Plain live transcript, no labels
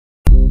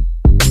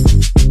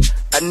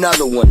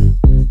Another one.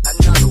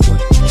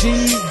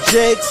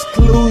 DJ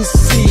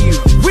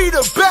exclusive. We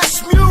the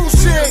best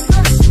music.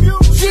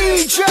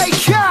 DJ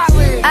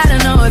Khaled. I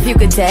don't know if you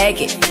could take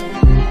it.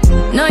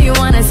 No, you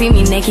wanna see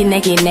me naked,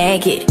 naked,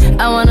 naked.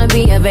 I wanna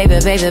be a baby,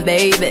 baby,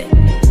 baby.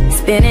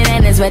 Spinning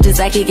in his wet just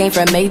like he came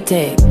from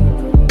Maytag.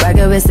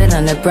 Rocket with it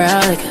on the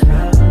brown like.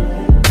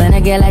 When I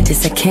get like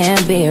this, I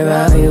can't be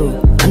around you.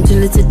 I'm too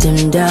little to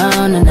dim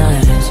down the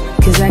night.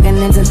 Cause I can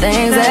into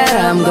things that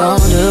I'm gon'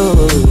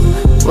 do.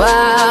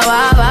 Wow,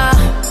 wow, wow.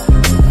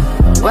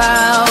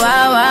 Wow,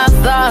 wow, wow,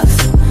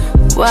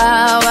 thoughts.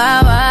 Wow,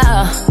 wow,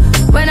 wow.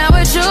 When I'm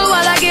with you, all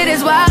I get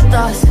is wild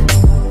thoughts.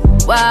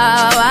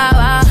 Wow, wow,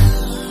 wow.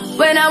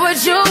 When I'm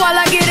with you, all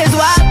I get is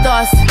wild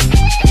thoughts.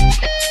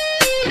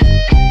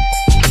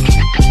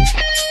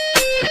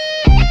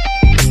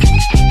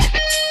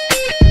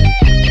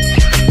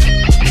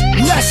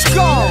 Let's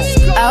go.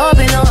 I hope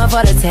you know I'm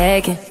for the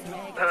taking.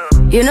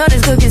 You know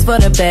this cookie's for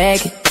the bag.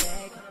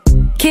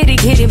 Kitty,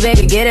 kitty,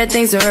 baby, get her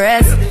things to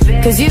rest.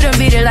 Cause you done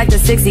beat it like the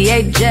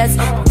 68 Jets.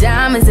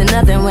 Diamonds are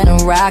nothing when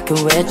I'm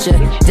rockin' with ya.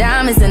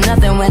 Diamonds are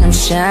nothing when I'm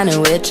shining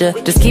with ya.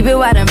 Just keep it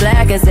white and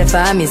black as if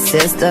I'm your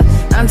sister.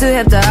 I'm too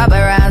hip to hop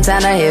around,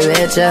 time to hit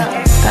with ya.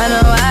 I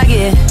know I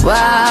get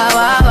wow,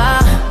 wow,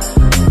 wow.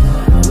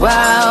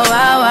 Wow,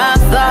 wow, wow,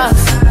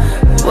 thoughts.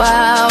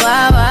 Wow,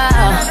 wow,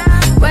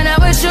 wow. When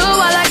I'm with you,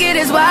 all I get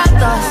is wild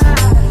thoughts.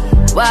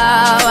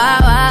 Wow, wow,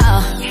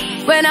 wow.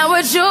 When I'm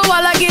with you,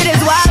 all I get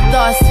is wild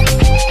thoughts.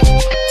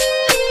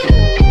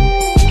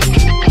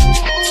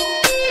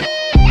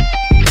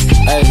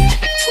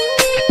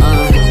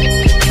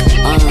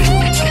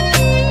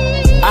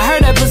 I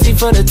heard that pussy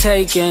for the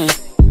taking.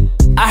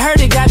 I heard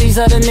it got these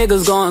other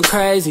niggas going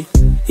crazy.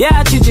 Yeah,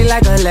 I treat you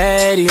like a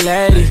lady,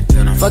 lady.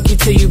 Fuck you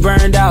till you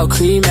burned out,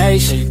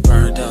 cremation.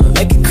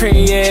 Make it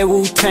cream, yeah,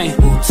 Wu-Tang.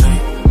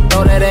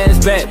 Throw that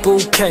ass back,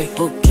 bouquet.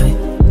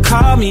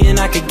 Call me and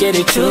I could get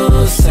it,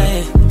 you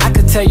say. I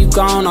could tell you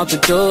gone off the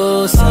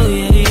door, say. Oh,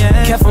 yeah,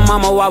 yeah. Careful,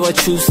 mama, why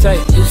what you say?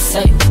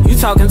 You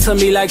talking to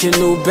me like your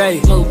new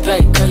babe.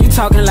 You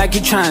talking like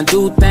you trying to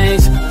do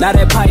things. Now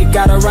that pipe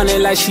gotta run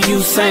it like she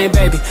Usain,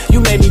 baby. You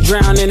made me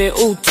drown in it,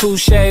 ooh,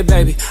 touche,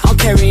 baby. I'm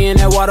carrying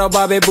that water,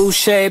 Bobby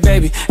Boucher,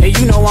 baby. And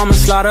you know I'ma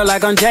slaughter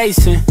like I'm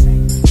Jason.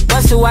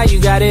 Bust it, why you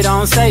got it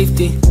on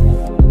safety?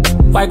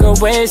 White girl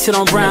wear shit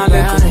on brown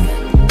liquor.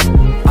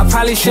 I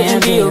probably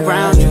shouldn't be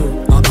around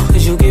you.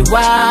 Cause you get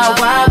wild,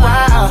 wild,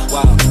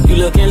 wild. You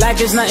looking like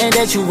it's nothing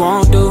that you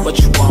won't do. What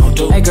you won't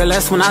do. Hey girl,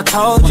 that's when I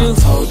told you.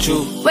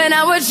 When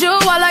I'm with you,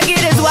 all I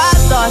get is wild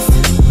thoughts.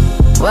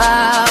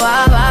 Wow,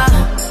 wow, wow.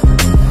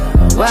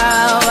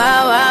 Wow,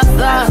 wow, wow,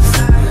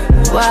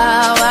 thoughts.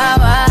 Wow, wow,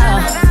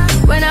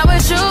 wow. When I'm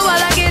with you, all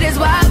I get is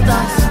wild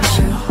thoughts.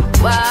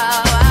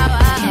 Wow, wow,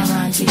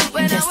 wow.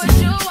 When I'm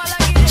with you, all I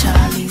get is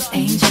Charlie's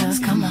Angels,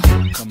 come on.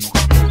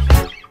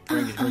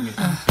 Bring it.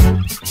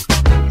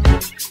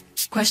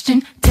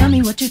 Question, tell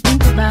me what you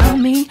think about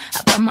me.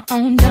 I buy my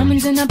own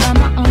diamonds and I buy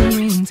my own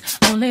rings.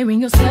 Only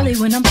ring your celly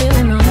when I'm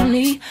feeling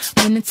lonely.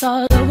 When it's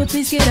all over,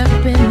 please get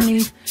up and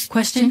leave.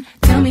 Question,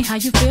 tell me how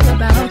you feel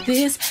about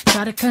this.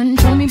 Try to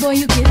control me, boy,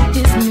 you get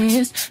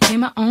dismissed. Pay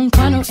my own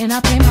condo and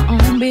I pay my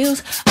own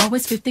bills.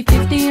 Always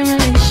 50-50 in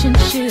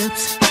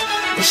relationships.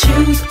 The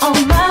shoes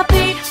on my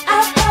feet,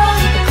 I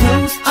bought. The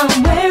clothes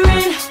I'm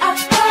wearing, I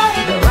bought.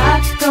 The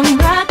rock I'm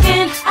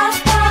rocking, I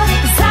bought.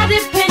 'Cause I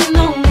depend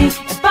on me.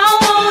 If I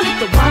want it,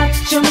 the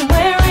watch I'm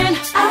wearing,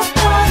 I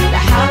bought.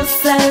 The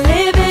house I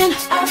live in,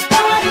 I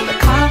bought. The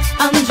car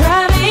I'm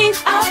driving,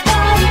 I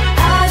bought.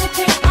 I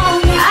depend on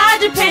me, I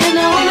depend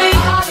on me.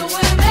 All the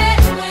women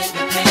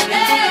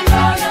independent,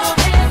 throw your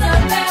hands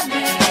up at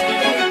me.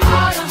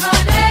 All the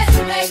honeys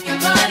making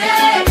money,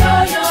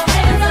 throw your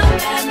hands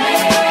up at me.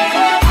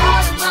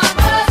 All the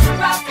mamas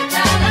rock the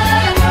dollar,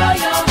 throw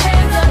your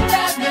hands up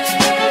at me.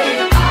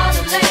 All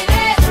the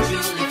ladies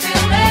truly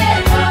feel me,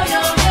 throw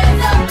your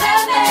hands up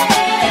at me.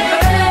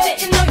 Girl, I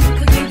didn't know you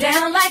could get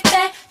down like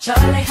that.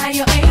 Charlie, how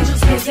your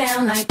angels get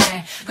down like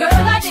that. Girl,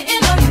 I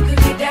didn't know you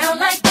could get down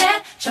like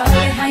that.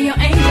 Charlie, how your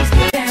angels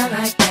get down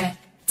like that.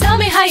 Tell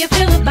me how you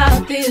feel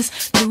about this.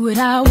 Do what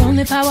I want,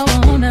 live how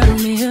I wanna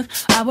live.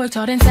 I worked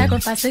hard and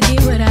sacrificed to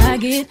get what I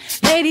get.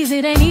 Ladies,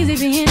 it ain't easy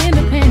being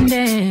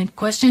independent.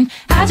 Question,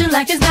 how'd you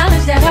like this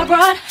knowledge that I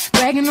brought?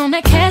 Bragging on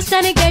that cash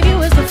that he gave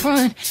you as the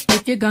front.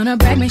 If you're gonna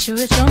brag, make sure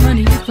it's your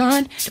money you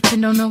fund.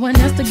 Depend on no one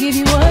else to give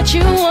you what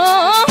you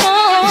want.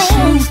 The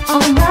shoes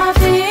on my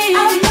feet,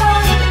 I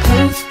bought. The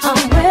clothes I'm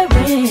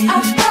wearing, I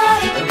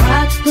bought. The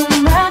rock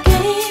I'm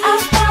rocking, I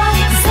bought.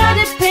 'Cause I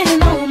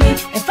depend on me.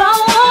 If I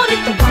want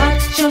it, the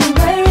watch I'm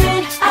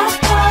wearing, I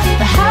bought.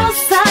 The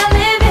house I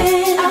live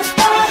in, I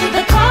bought.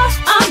 The car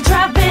I'm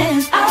driving,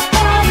 I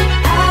bought.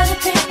 I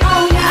depend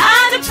on me,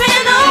 I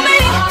depend on me.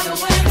 All the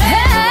women,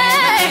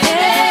 hey,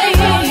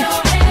 throw your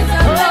hands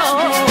up at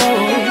me.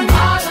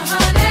 All the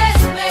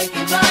honeys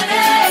making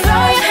money,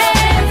 throw your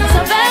hands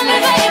up at me,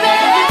 baby.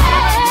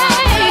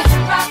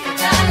 Rock the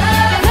dollar,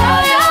 throw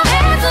your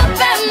hands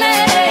up at me.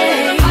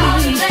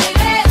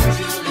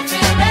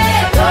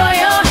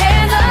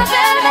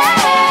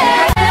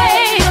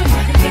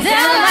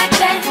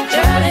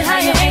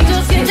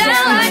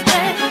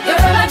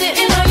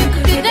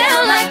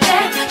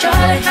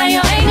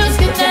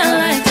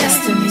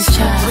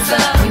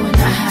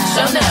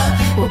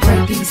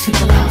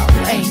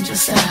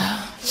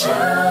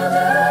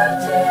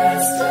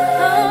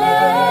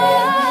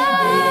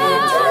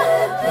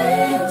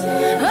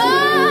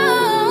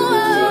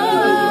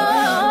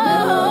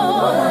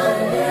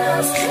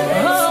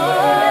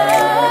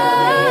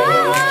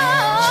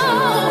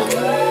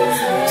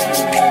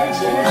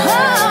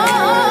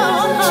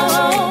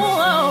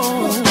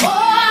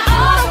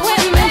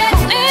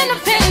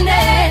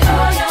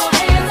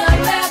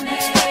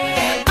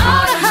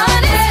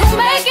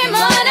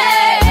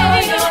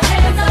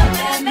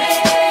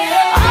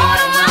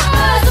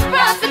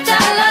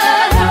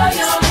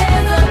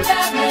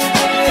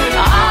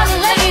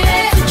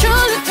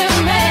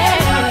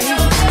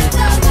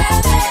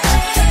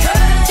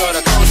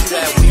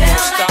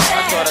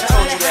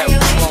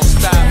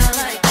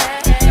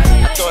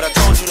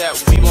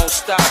 won't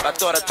stop. I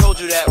thought I told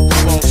you that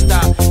we won't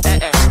stop.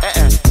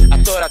 I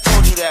thought I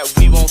told you that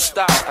we won't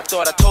stop. I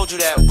thought I told you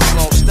that we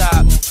won't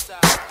stop.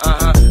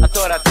 I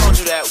thought I told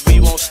you that we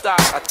won't stop.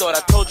 I thought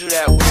I told you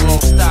that we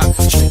won't stop.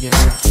 Check it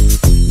out.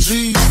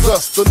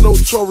 Jesus, the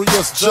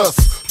notorious just.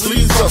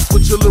 Please us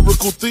with your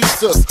lyrical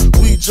thesis.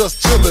 We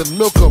just chillin',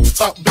 milk 'em,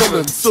 top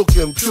billin',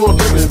 silkin', pure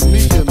linen,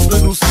 me and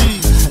little C,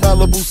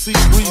 Malibu sea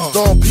breeze,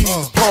 dawn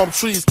peas, palm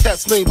trees,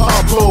 cats named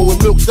Pablo,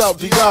 and milked out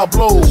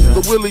Diablo.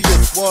 The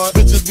williest,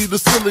 bitches be the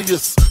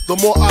silliest. The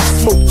more I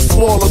smoke, the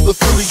smaller the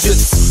Philly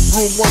gets.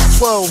 Room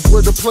 112,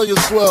 where the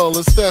players dwell,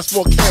 and stash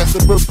more cash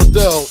than Bert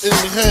Fidel.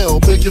 Inhale,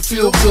 make you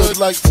feel good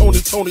like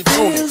Tony.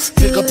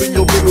 Pick up in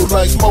your middle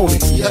like Moni.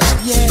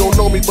 She don't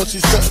know me, but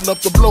she's setting up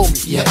to blow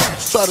me.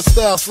 Try to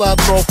style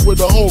sliding off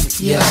with a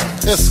homie.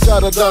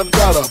 Escada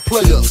Dangada,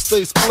 player,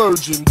 stay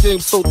splurging.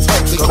 Game so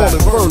tight, they call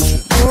it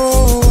version.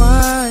 Oh,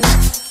 I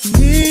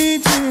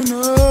need to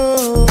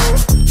know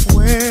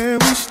where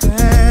we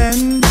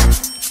stand.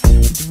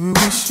 Do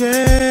we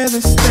share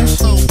the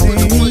special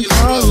thing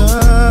called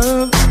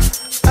love?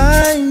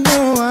 I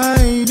know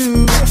I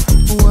do.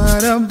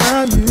 What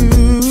about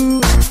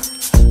you?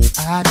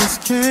 I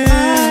just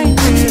can't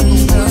get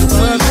enough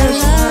of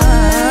this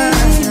time.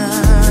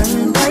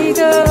 Where you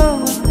go?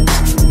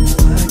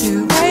 What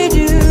do I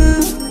do?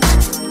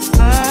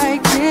 I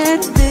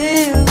can't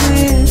live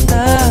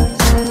without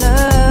your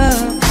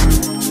love.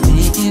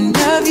 Thinking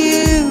of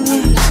you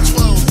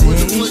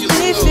makes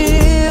me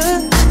feel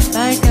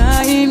like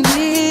I am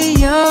the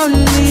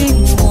only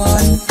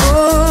one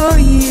for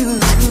you.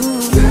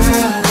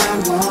 Girl, I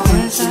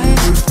want to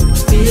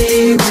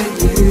be with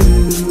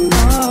you.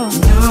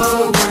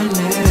 No one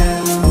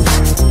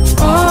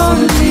else,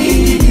 only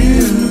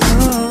you.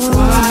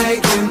 Why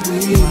can't we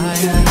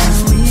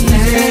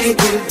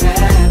make it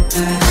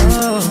happen?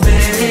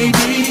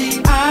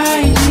 Baby, I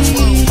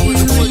need you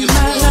in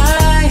my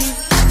life.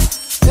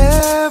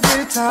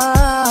 Every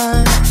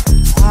time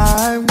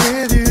I'm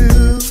with you,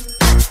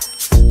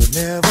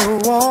 never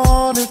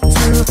wanted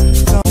to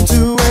come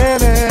to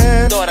an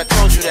end. Thought I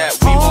told you that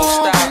we won't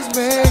stop. Always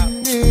make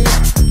me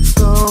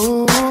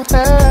so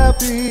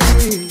happy.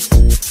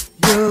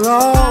 You'll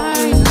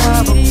always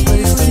have a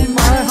place in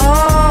my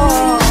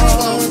heart.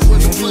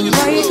 Where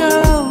you go?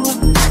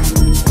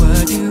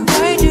 What do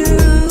I do?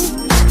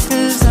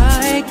 'Cause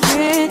I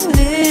can't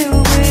live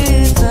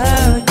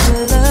without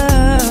your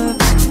love.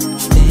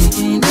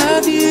 Thinking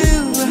of you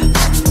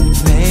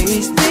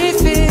makes me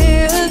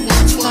feel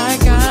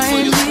like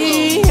I'm the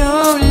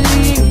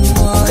only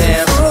one.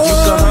 Damn, you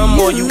can hum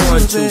all you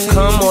want to,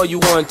 come all you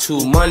want to.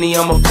 Money,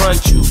 I'ma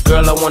front you.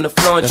 Girl, I wanna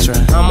flaunt you.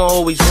 I'ma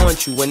always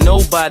want you when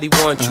nobody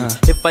wants you.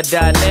 If I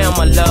die now,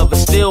 my love will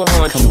still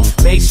haunt you.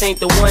 Mace ain't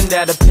the one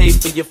that'll pay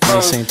for your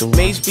phone.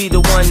 Mace be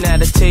the one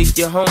that'll take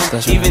you home.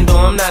 Even though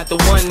I'm not the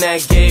one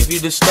that gave you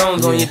the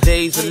stones on your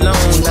days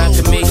alone, not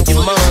to make you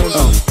moan.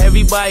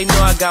 Everybody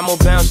know I got more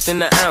bounce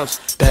than an ounce.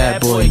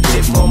 Bad boy,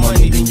 get more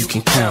money than you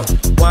can count.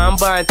 Why I'm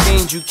buying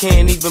things you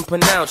can't even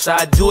pronounce.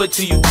 I do it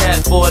to you,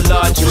 cat, for a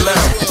large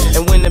amount.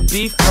 And when the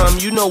beef come,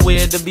 you know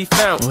where to be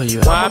found.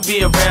 Why I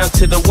be around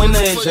till the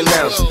winner is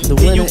announced?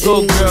 Here you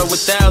go, girl, with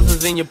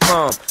thousands in your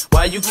palm.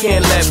 Why you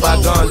can't let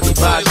bygones be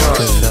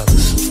bygones?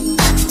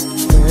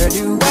 Where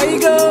do I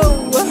go?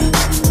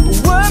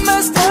 What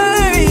must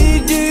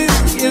I do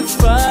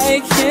if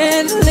I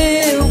can't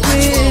live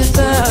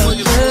without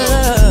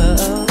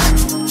love?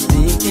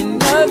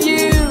 Thinking of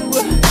you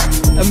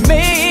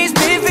makes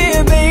me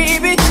feel,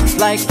 baby,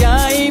 like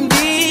I'm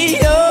the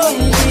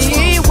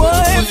only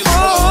one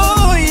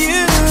for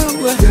you.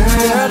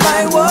 Girl,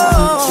 I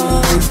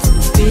want to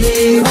be,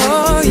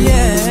 oh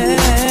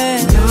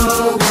yeah, no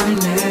one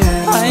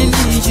else. I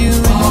need you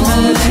in my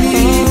life,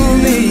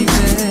 baby.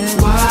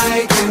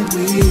 Why can't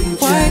we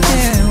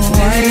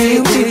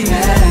make it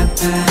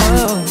happen?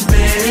 Oh,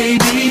 baby,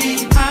 baby,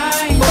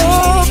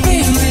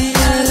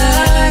 I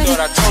like. Thought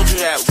I told you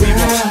that we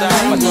won't stop.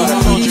 I thought I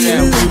told you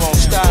that we won't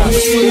stop.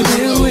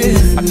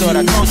 I thought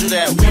I told you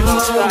that we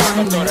won't stop.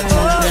 I thought I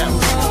told you that we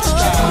won't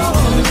stop.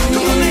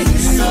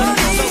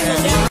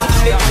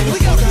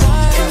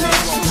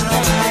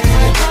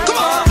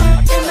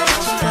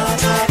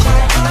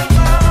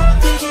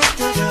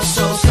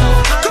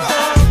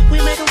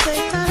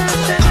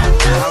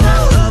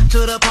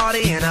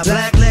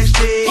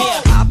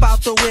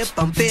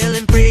 I'm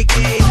feeling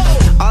freaky.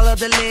 All of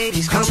the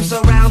ladies come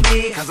surround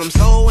me, 'cause I'm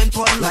so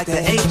important like the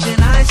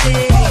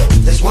HNIC.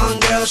 There's one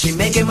girl, she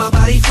making my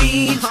body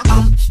feed.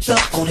 I'm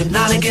stuck on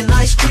hypnotic and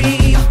ice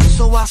cream.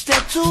 So I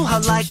stepped to her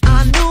like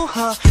I knew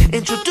her,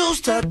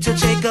 introduced her to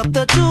Jacob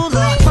the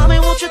jeweler. Mommy,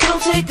 won't you come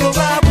take a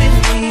ride with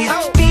me?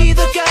 I'll be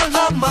the girl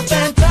of my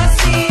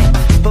fantasy.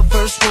 But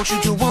first, won't you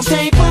do one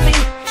thing for me?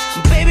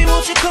 Baby,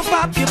 won't you come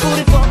pop your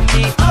booty for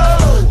me?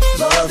 Oh,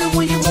 love it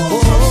when you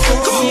move.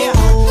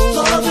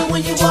 Love it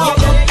when you walk.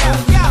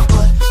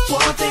 But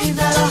one thing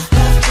that I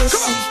have to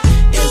see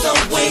is the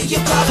way you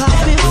pop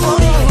that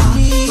booty.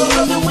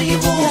 Love it when you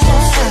move.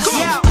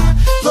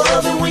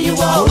 Love it when you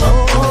walk.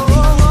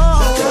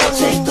 Girl,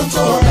 take the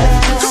floor.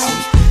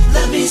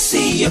 Let me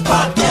see you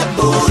pop that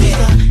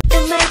booty.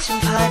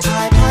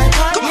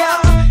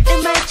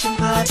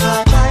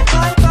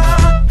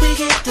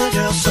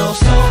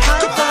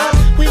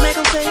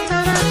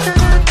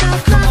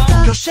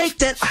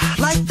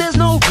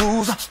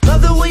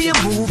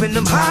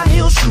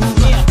 feels true.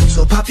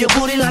 So pop your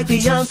booty like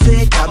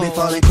Beyonce. Got me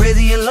falling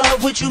crazy in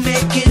love with you,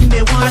 making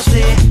me wanna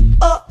say,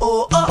 oh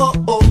oh oh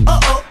oh oh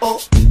oh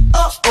oh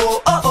oh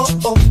oh oh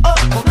oh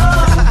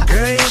oh.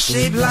 Girl, you're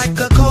shaped like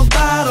a Coke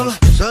bottle,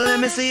 so let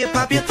me see you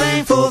pop your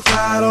thing full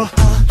throttle.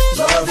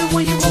 Love it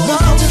when you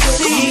walk up to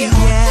see,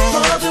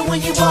 love it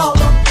when you walk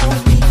up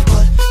on me.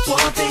 But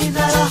one thing I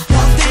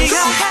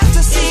have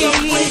to see, the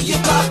way you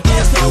pop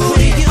it, the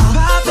way you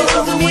pop it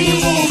on me.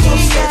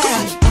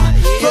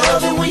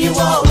 Love it when you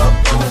walk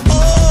up on me.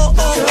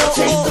 Girl,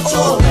 take the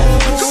floor,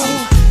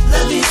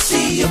 let me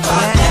see you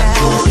pop that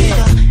booty.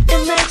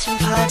 Imagine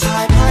pie,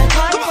 pie, pie,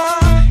 pie,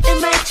 pie.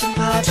 Imagine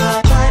pie,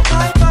 pie, pie,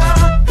 pie,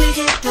 pie. We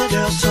get the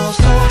girls so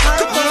high.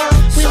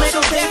 We make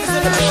them dance.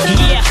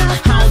 Yeah,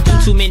 I don't do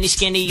too many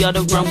skinny or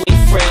the runway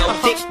frail.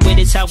 Thick with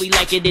it's how we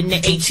like it in the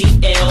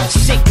ATL.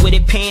 Sick with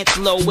it, pants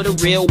low with a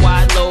real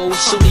wide load.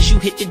 Soon as you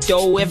hit the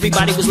dough,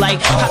 everybody was like,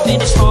 I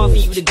bet it's hard for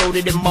you to go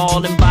to the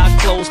mall and buy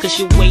clothes, cause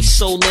your waist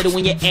so little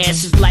and your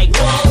ass is like,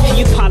 and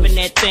you popping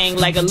that thing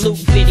like a loop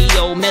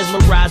video.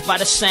 Mesmerized by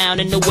the sound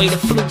and the way the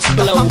flutes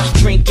blow.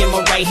 Drink in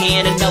my right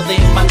hand, another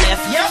in my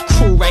left.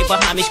 Crew right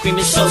behind me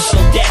screaming so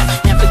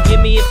deaf. Now forgive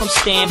me if I'm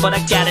staying, but I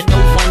gotta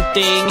know one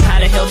thing. How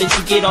the hell did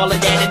you get all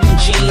of that in them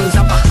jeans?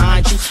 I'm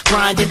behind you,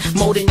 grinding,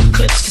 more than the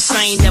clips, cause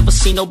I ain't never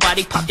seen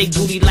nobody pop their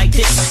booty like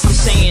this. I'm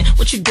saying,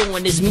 what you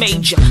doing is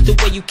major. The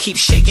way you keep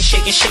shaking,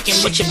 shaking, shaking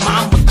what your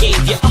mama gave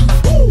you.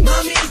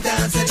 Mommy's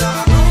dancing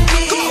all on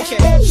me.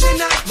 She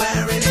not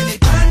wearing any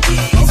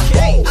panties.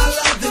 I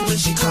love it when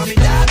she call me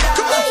Dada.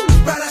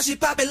 Right now she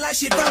pop it like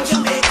she from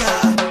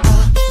Jamaica.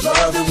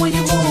 Love it when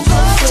you move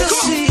up to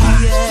see.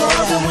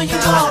 Love it when you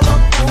walk up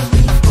on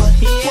me. But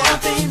one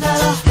thing I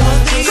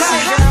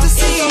have to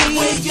see, the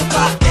way you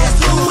pop that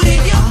booty.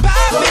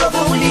 Love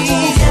it when you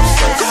move up.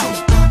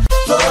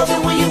 Love it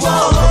when you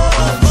walk up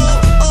on me.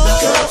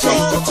 Girl,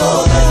 take the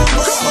floor,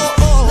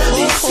 let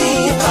me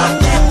see you pop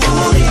that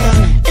booty.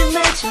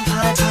 Imagine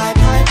pie, pie,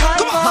 pie,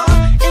 pie,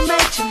 pie.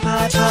 Imagine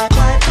pie, pie,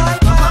 pie, pie,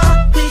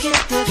 pie. We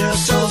get the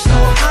girls so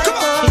high.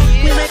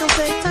 We make them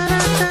say da da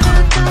da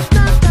da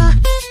da da.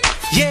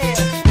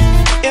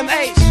 Yeah,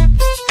 M.H.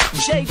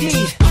 J.D.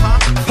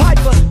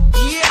 Piper.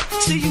 Yeah,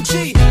 C.U.G.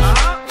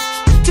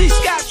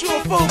 T-Scott, you a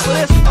fool for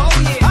this. Oh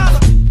yeah. Holla.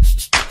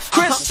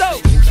 Chris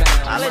Stokes.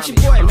 I let you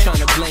boy, I'm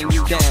tryna blame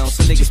you down,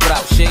 so niggas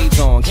without shades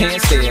on can't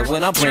stare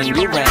when I bring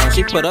you round.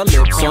 She put her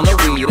lips on the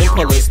weed and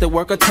pull it to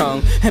work her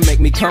tongue and make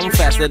me come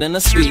faster than a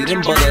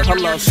speeding bullet. Her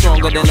love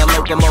stronger than a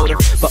locomotive,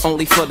 but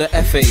only for the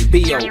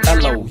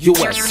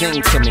FABOLOUS.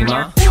 Sing to me,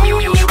 ma. They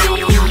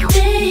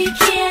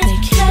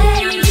can't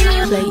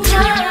play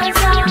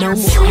you no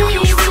more.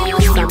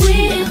 I'm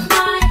here.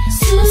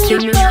 See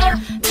me?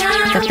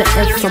 Got the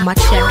F on my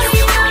chest.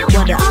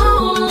 What up?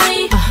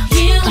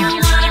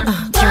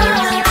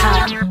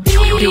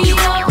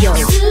 Yo,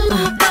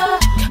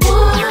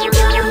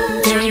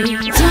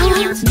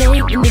 they don't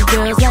make any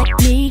girls like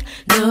me.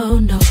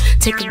 No,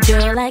 take a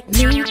girl like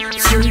me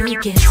to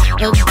get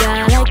a guy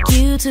like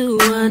you to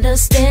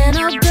understand.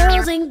 Our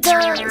girls ain't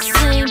the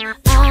same.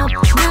 I'm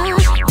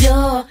not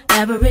your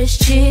average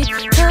chick,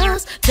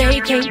 cause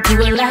they can't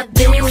do it like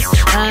this.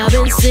 I've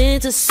been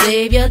sent to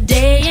save your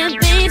day, and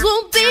things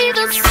won't be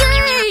the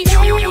same.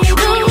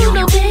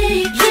 No,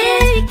 they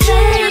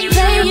can't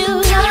play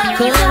you,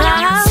 cause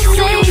I'll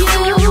save you.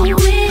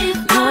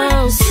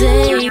 I'll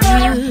save you.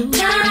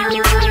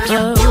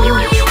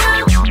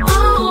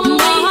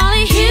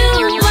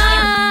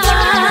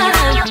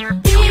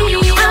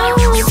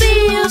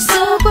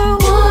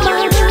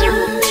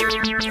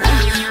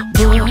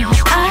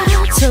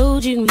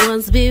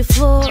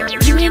 Before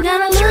you ain't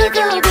gotta look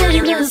up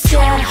in the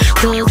sky,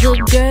 cause the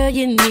girl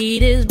you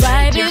need is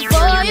right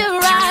before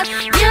your eyes.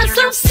 Yes,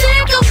 I'm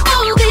sick of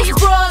all these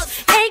bras,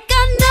 ain't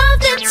got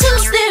nothing to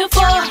stand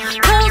for,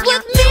 cause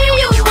with me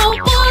you won't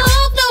fall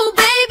off, no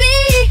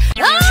baby.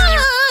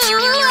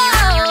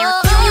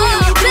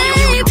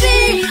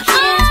 Baby, I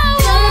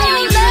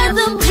won't let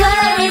them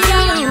play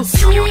you.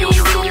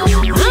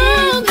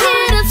 I'm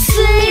here to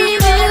save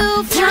you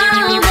from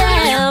them.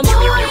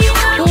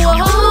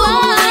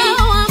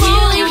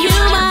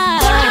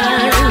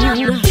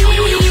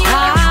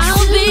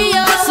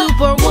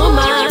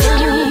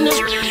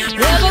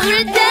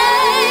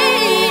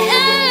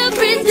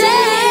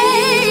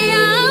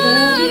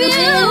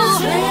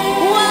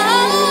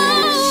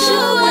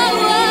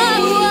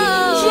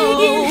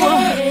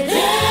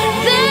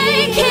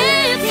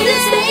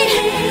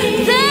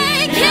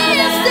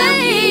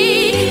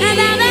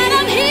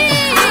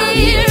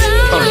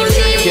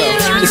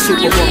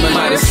 Superwoman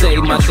might have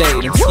saved my day.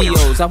 Them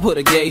skills, I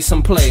would've gave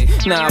some play.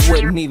 Nah, I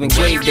wouldn't even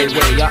gave their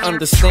way. I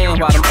understand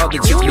why them other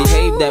chicks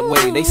behave that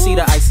way. They see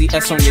the icy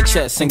S on your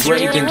chest,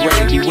 engraved in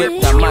gravy.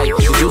 Whipped, I might.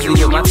 Usually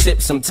with my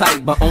tips, I'm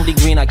tight. But only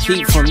green I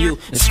keep from you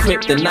is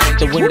kryptonite.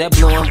 The way that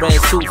blue and red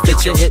suit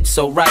fit your hips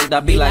so right. I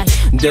be like,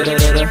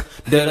 da-da-da-da,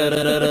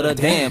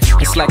 Damn,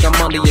 it's like I'm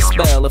under your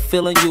spell. If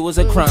feeling you is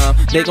a crime,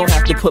 they gon'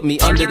 have to put me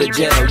under the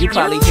jail. You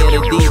probably hear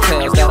the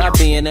details that I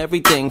be in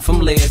everything from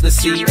layers to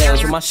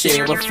CLs with my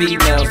share of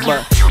females,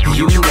 but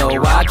you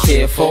know I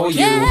care for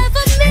you.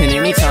 And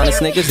anytime this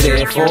nigga's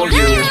there for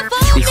you,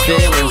 these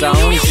feelings I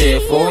only share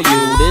for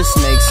you. This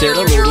makes it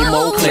a little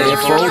more clear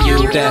for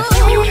you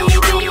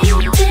that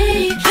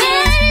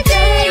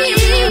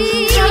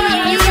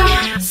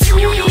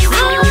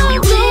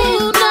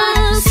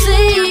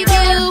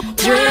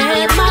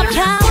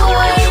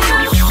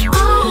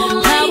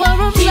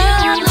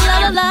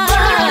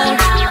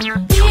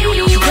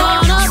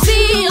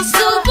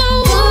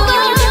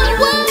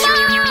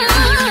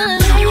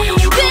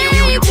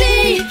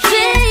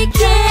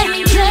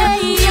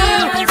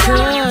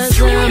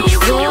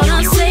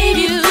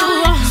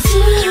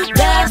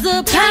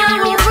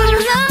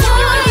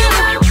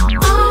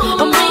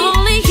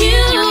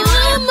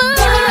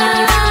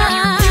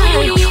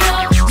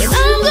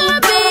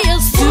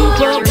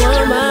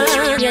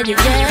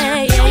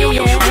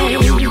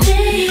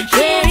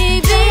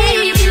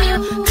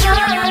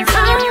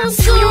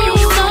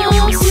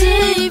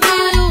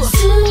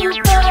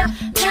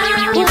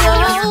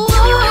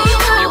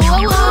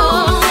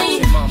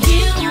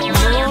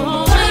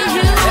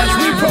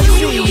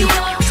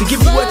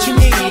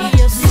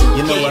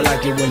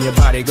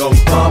go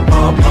bum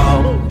bum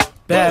bum.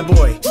 Bad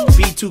boy,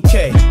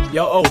 B2K,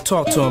 yo, oh,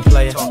 talk to him,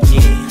 player.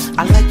 Yeah.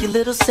 I like your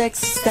little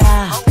sexy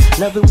style.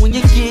 Love it when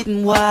you're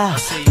getting wild.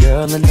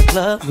 Girl in the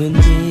club with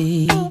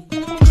me. Come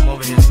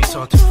over here, let me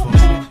talk to you for a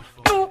minute.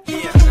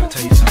 Yeah, I gotta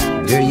tell you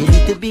something. Girl, you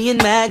need to be in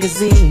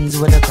magazines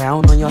with a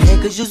crown on your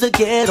head, cause you's a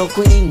ghetto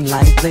queen.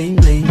 Like bling,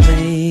 bling,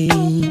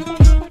 bling.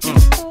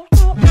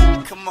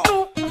 Come on,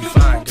 you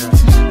fine, girl.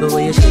 The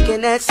way you're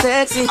shaking that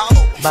sexy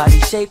body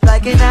shaped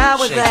like an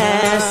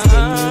hourglass. Give me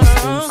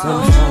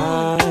some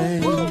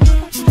time.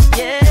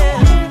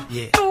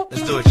 Yeah,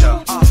 let's do it,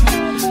 y'all.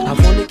 I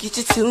wanna get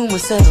you to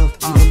myself,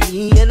 you and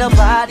me and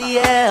nobody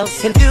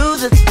else, and do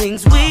the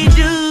things we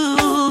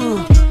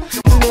do.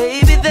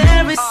 Baby,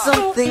 there is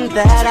something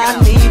that I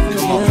need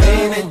from you.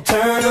 Baby,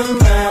 turn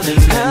around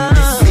and let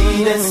me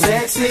see that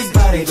sexy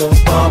body go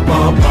bum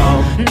bum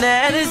bum.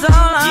 That is all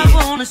I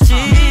wanna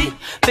see.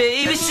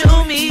 Baby,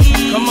 show me.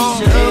 Come on,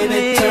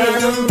 baby,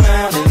 turn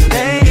around and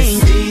let me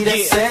see that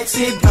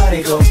sexy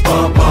body go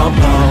bum bum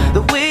bum.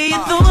 The way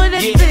you're throwing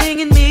that thing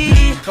in me,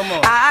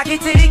 I can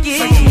take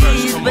it,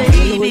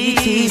 baby. The way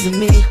you're teasing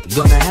me,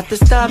 gonna have to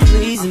stop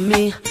pleasing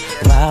me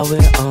while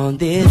we're on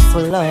this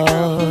floor.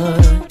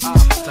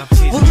 Stop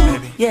teasing me,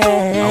 baby.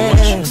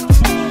 Yeah,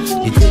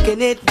 you're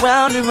taking it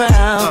round and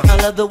round. I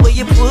love the way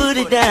you put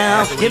it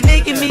down. You're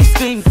making me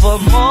scream for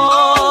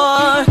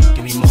more.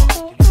 Give me more.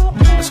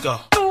 Let's go.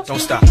 Don't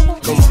stop.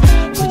 Come on.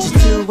 Put your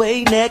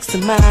two-way next to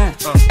mine.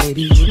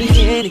 Baby, you need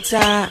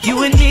anytime.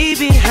 You and me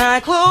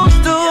behind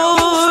closed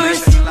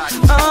doors.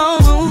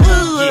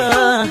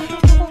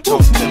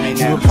 Talk to me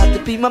now. You're about to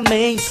be my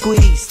main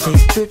squeeze.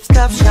 Take trips,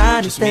 stop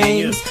shining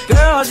things.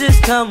 Girl,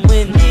 just come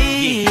with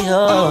me.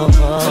 Now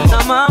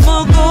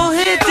mama, go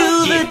ahead,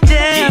 do the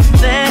damn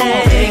thing. Come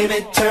on,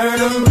 baby, turn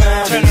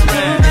around. Turn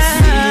around.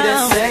 See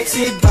that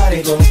sexy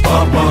body go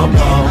bum bum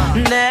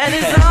bum. That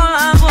is all I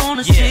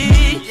wanna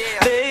see.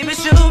 Baby,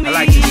 show me. I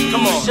like this.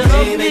 Come on, show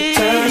baby, me.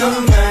 turn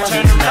around.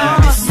 Turn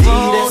around. See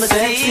that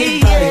sexy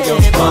body go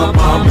bum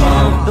bum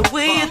bum. The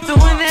way you're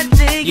throwing that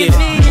thing at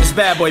me. It's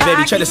bad boy,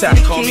 baby. Check this out.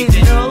 Call me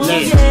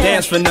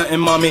Dance for nothing,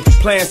 mommy.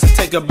 Plans to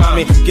take about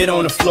me. Get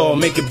on the floor,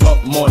 make it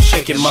bump more,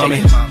 shake it,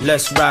 mommy.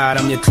 Let's ride.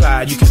 I'm your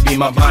Clyde. You can be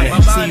my Bonnie.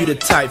 See you the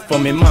type for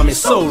me, mommy.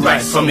 So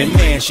right for me,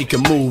 man. She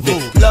can move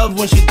it. Love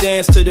when she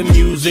dance to the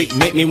music.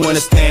 Make me wanna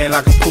stand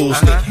like a pool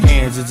stick.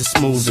 Hands is the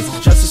smoothest.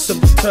 Just a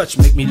simple touch,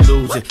 make me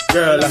lose it.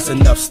 Girl, that's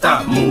enough.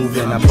 Stop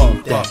moving. I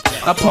bump that.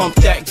 I pump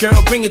that.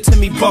 Girl, bring it to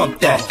me. Bump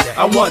that.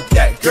 I want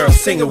that. Girl,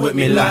 sing it with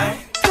me like.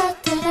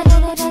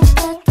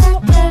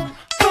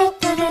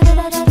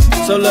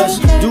 So let's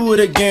do it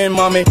again,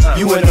 mommy.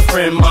 You and a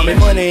friend, mommy.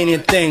 Money ain't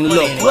a thing.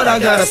 Look, what I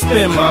gotta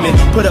spend, mommy.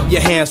 Put up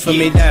your hands for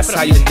me. That's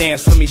how you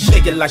dance for me.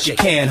 Shake it like you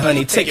can,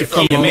 honey. Take it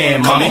from your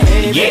man, mommy.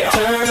 Yeah.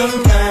 Turn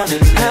around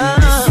and let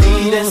me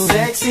see that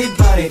sexy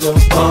body go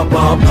bum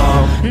bum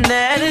bum.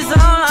 That is all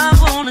I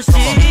wanna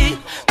see.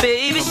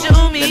 Baby,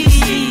 show me.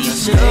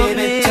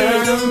 Baby,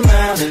 turn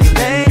around and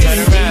let me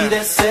see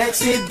that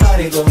sexy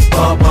body go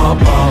bum bum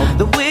bum.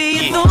 The way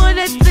you're throwing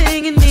that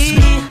thing in me,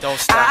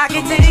 I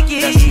can take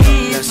it,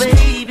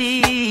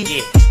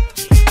 baby.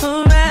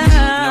 Around. You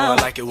know I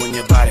like it when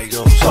your body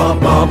goes bum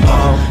bum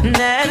bum.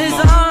 That is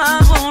all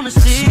I wanna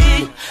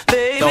see.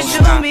 Baby,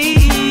 show me.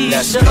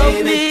 Show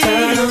me.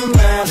 Turn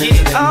around and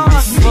let all me I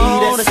see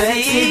wanna that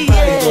sexy see.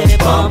 body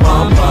go bum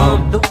bum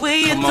bum. The way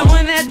you're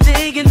throwing that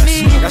thing in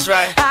me, That's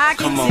right. I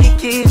can Come on.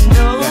 take it,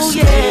 no,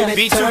 yeah.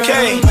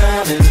 B2K.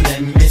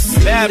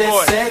 Bad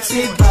boy. They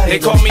They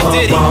call me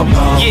Diddy.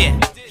 Yeah.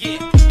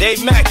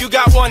 Dave Mack, you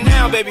got one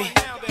now, baby.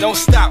 Don't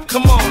stop.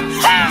 Come on.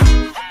 I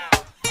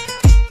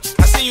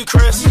see you,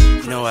 Chris.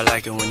 You know I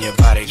like it when your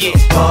body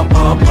goes. bum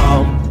bum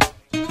bum.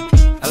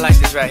 I like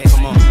this right here.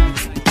 Come on.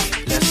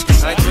 Let's go.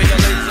 All right, we got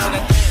ladies on that.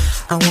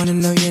 I wanna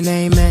know your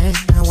name, man.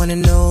 I wanna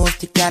know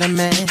if you got a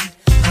man.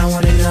 I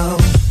wanna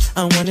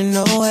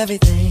know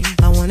everything.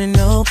 I wanna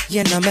know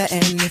your number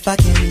and if I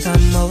can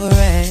come over,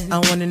 and I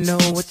wanna know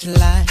what you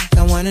like.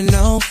 I wanna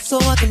know so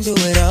I can do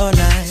it all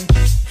night.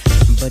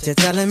 But you're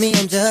telling me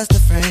I'm just a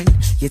friend.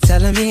 You're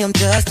telling me I'm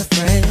just a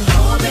friend.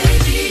 Oh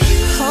baby,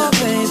 you got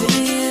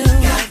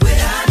what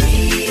I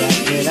need. Got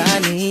what I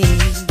need.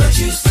 But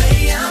you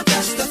say I'm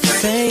just a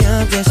friend. Say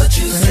I'm just a friend. But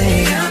you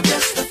say I'm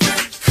just a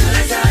friend.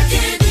 'Cause I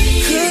can be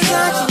your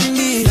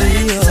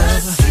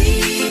fantasy.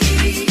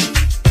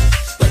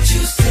 But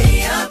you say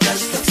I'm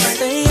just a friend.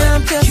 Say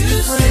I'm just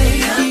a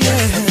friend.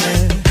 Yeah.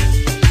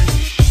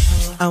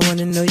 I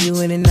wanna know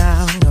you in and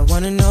out. I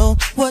wanna know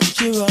what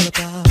you're all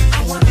about.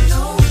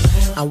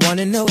 I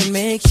wanna know what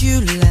makes you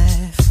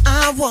laugh.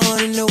 I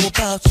wanna know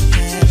about your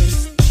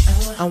past.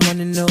 I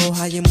wanna know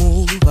how you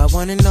move. I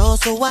wanna know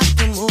so I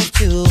can move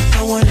too.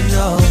 I wanna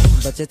know,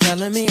 but you're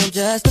telling me I'm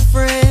just a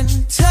friend.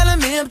 Telling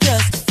me I'm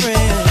just a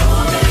friend.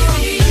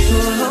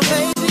 Oh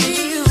baby,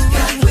 you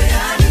got what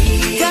I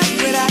need. Got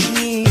what I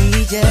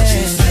need, yeah. But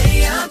you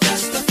say I'm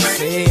just a friend.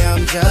 Say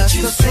I'm just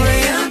a friend.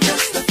 Say I'm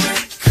just a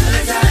friend.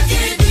 'Cause I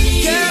can be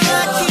girl,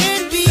 I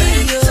can be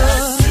your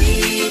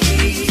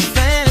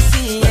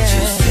fantasy, yeah. But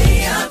you say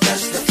I'm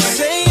just a friend.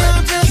 Say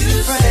I'm just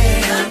a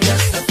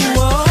friend.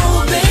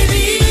 Whoa,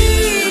 baby,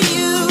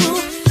 you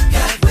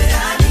got what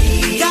I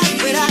need. Got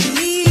what I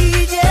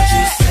need, yeah. But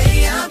you say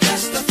I'm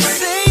just a friend.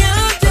 Say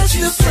I'm just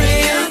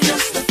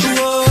a friend.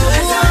 Whoa,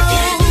 'cause I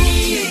can be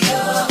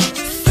your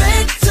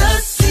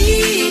fantasy,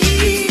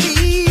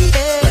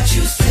 yeah. But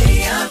you say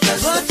I'm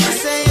just a friend. But you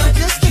say I'm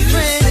just a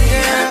friend,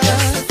 girl.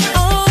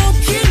 Oh,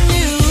 can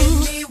you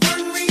give me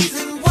one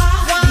reason why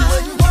you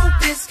wouldn't want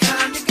this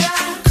kind of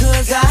guy?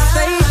 'Cause I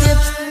stay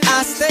dipped, I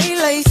stay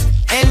laced,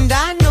 and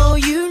I know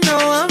you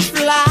know I'm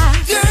fly.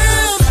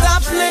 Girl,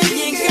 stop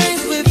playing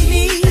games with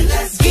me.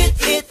 Let's get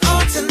it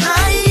on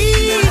tonight.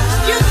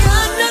 You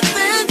got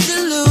nothing to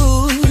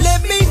lose.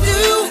 Let me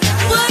do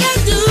what I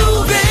do,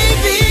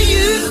 baby.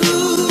 You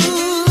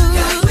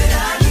got what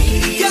I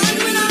need. Got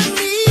what I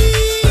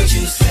need. But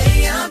you say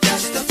I'm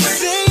just a friend.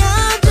 Say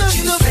I'm just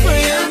a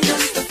friend.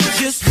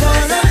 Just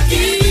wanna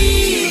be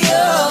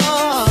your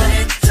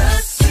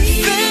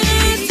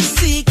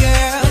fantasy,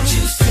 girl. But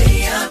you say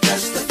I'm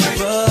just a friend.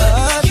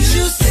 But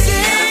you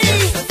say,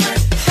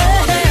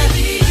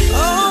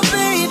 oh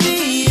baby,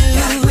 you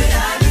got what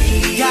I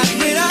need. Got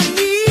what I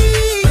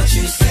need. But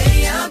you say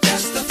I'm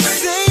just a friend.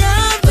 Say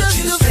I'm just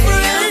a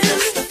friend.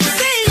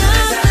 Say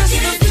I'm just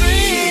a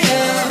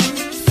friend.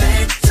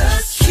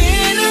 Fantasy.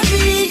 Can I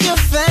be your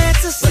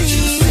fantasy? But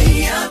you say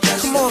I'm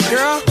just come on,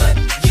 girl. But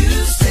you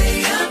say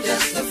I'm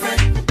just a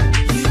friend.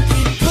 You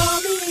can call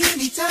me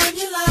anytime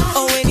you like.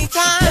 Oh,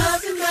 anytime.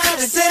 Doesn't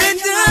matter. Said it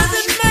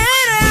doesn't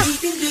matter. We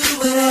can do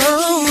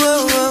whatever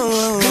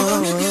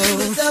you do.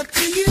 It's up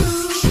to you.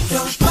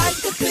 Don't fight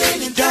the pen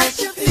and don't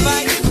you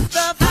fight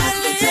the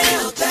violence.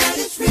 Tell that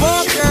it's real.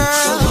 Oh, girl.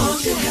 So won't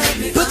you help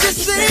me? But you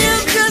say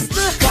I'm just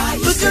a. But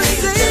you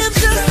say I'm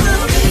just a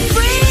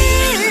friend.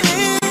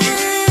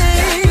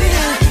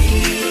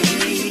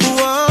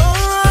 Whoa.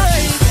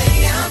 Say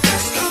I'm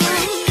just a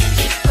friend.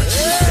 But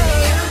you say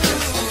I'm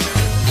just a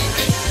friend.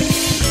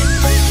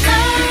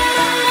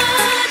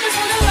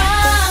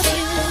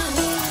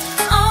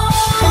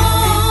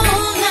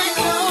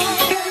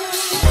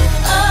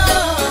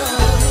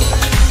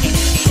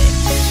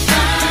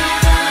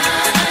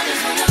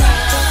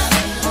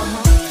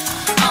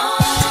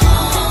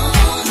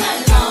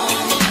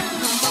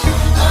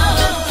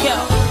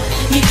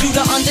 Need you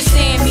to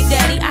understand me,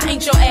 daddy, I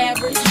ain't your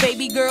average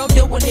baby girl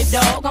doing it,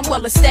 dog. I'm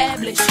well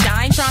established.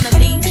 I ain't tryna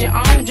lead you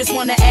on, just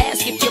wanna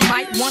ask if you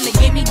might wanna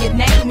give me your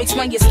name,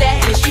 explain your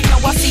status. You know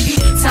I see you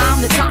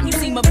time to time, you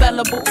seem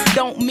available.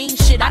 Don't mean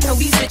shit, I know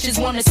these bitches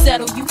wanna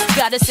settle you.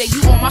 Gotta say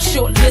you on my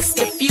short list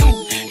of few.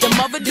 Them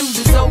other dudes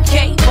is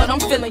okay, but I'm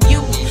feeling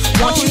you.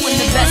 Want you in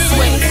the best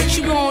way. What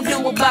you gonna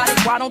do about it?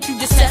 Why don't you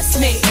just test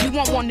me? You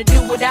won't wanna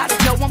do without it.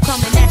 No, I'm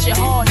coming at you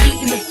hard,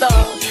 eating the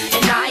thug.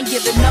 And I ain't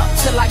giving up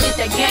till I get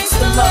that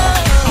gangster love.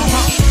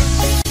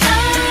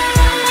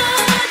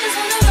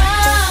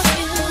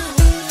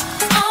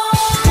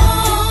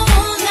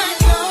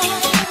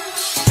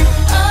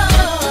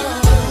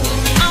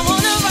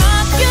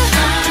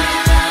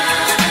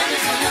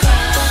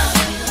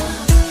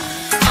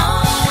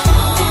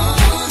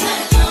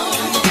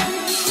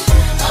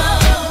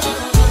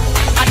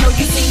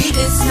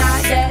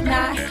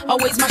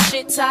 Always my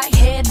shit tight,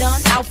 hair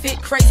done,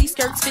 outfit crazy,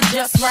 skirts fit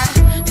just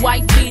right.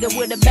 White beater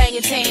with a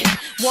banging tan,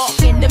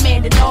 walking,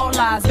 demanding all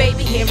lies.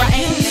 Baby, here I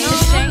am, ain't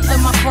ashamed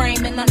of my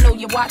frame, and I know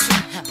you're watching.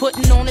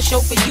 Putting on a show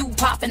for you,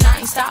 popping, I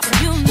ain't stopping.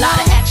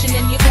 Lot of action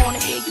in your corner,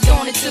 yeah, you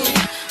doing it too.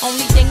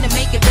 Only thing to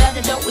make it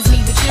better though is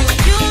me with you.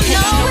 And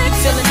I know you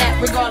feeling that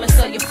regardless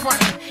of your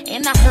front.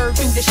 And I heard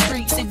through the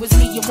streets it was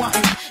me you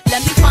wantin'.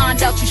 Let me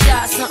find out you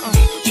shy something,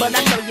 but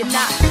I know you're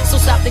not. So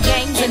stop the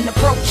games and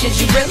approaches,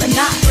 you really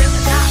not.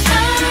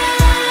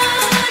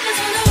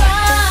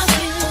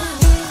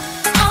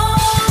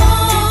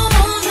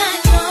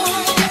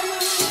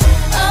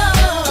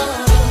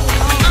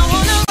 I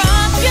wanna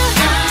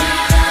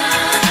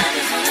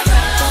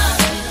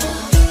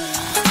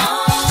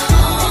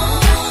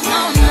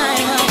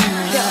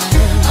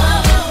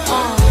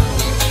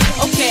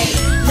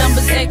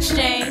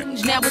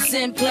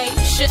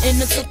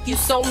wouldn't have took you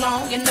so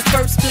long in the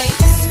first place.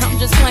 I'm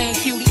just playing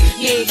cutie,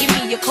 yeah, give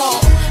me a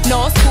call.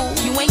 No, it's cool,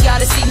 you ain't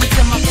gotta see me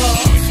to my car.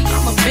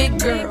 I'm a big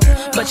girl,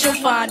 but you'll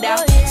find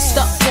out.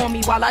 Stuck for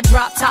me while I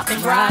drop top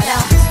and ride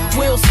out.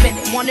 Wheel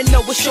spinning, wanna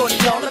know what shorty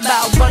all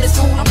about. But it's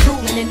cool, I'm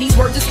drooling, and these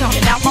words is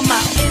coming out my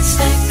mouth. It's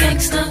that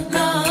gangsta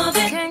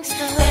loving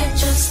that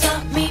just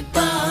got me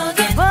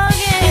bugging.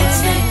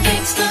 It's that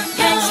gangsta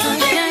loving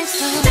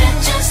that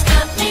just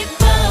got me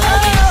bugging.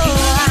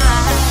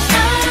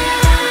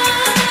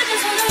 I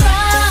just wanna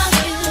rock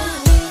you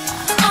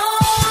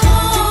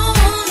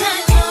all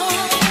night long.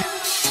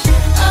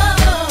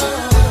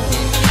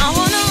 I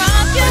wanna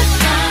rock you.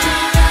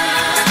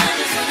 I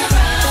just wanna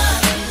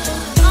rock you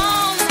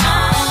all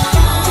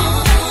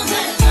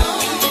night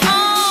long,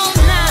 all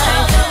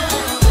night.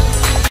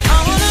 I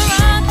wanna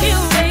rock you,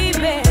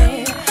 baby.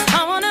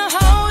 I wanna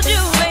hold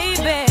you,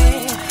 baby.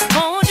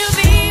 Won't you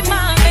be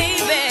my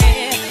baby?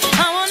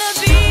 I wanna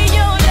be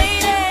your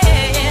lady.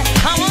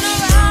 I wanna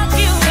rock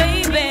you,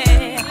 baby.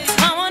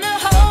 I wanna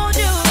hold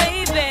you,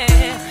 baby.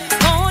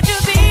 Won't you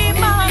be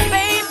my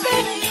baby?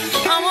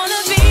 I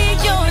wanna be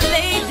your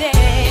lady.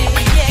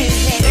 Yeah,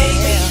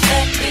 baby,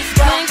 let me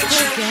rock with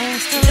you.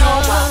 You know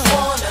I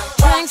wanna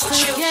rock with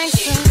you.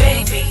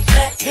 Baby,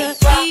 let me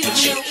rock with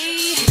you.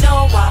 You know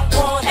I wanna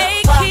rock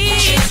with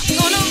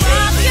you.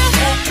 Baby,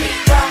 let me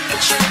rock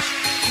with you.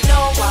 You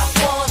know I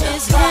wanna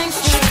rock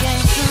with you.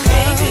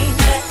 Baby,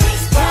 let me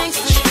rock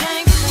with you.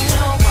 You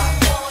know I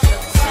wanna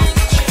rock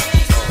with you.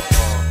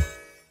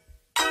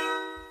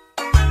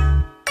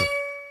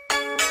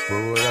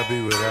 Where would I be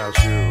without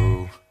you?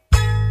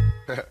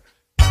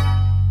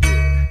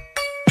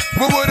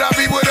 Where would I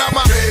be without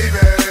my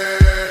baby?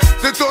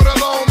 The thought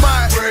alone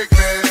might break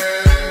me,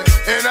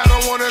 and I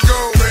don't wanna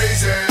go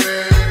crazy,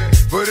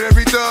 but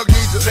every thug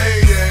needs a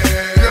lady.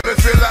 Never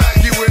feel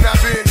like you and I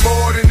been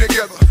more than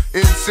together,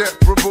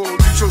 inseparable.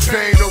 You chose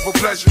pain over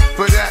pleasure,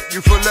 for that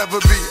you forever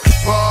be a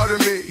part of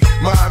me.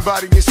 Mind,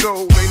 body, and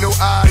soul, ain't no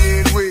I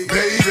in we.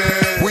 Baby,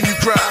 when you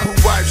cry, who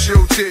wipes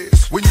your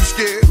tears? When you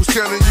scared, who's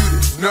telling you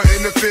there's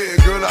nothing to fear?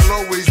 Girl, I'll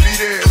always be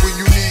there when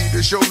you need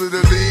a shoulder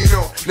to lean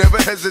on. Never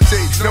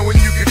hesitate, knowing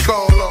you can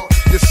call on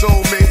your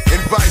soulmate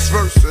and vice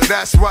versa.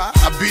 That's why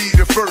I be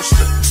the first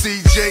to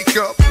see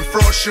Jacob and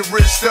frost your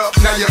wrist up.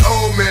 Now you're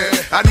old man,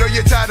 I know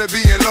you're tired of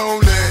being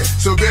lonely,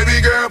 so baby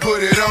girl,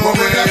 put it on. What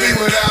would I be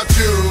without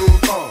you?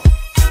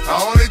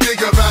 I only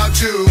think about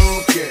you.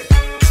 Yeah,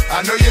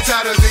 I know you're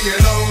tired of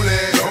being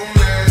lonely,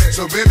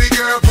 so baby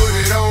girl, put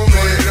it on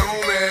me.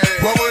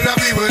 What would I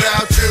be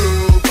without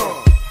you?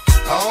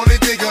 I only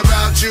think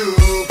about you.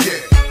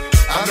 Yeah,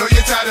 I know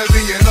you're tired of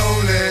being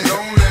lonely,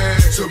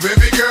 so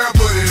baby girl,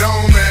 put it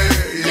on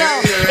me.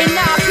 Yeah, yeah. And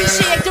I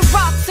appreciate the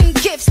rocks and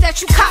gifts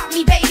that you caught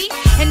me, baby.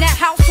 And that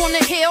house on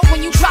the hill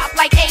when you drop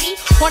like 80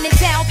 on a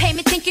down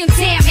payment, thinking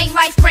damn, ain't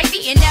life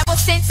gravy. And ever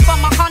since for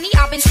my honey,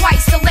 I've been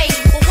twice the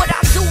lady. But what I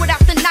do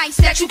without the nights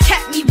that you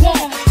kept me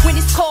warm when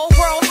this cold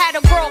world had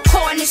a world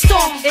caught in the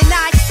storm. And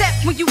I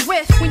accept when you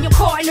with, when you're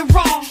caught in the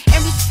wrong,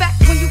 and respect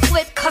when you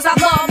flip, cause our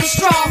love is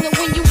strong. And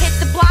when you hit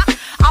the block,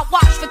 I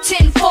watch for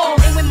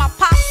 10-4. And when my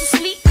pops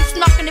asleep, you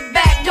snuck in the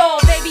back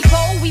door. Baby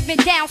boy, we've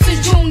been down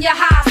since junior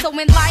high. So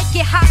when life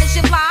get hot as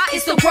July,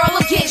 it's the world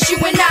against you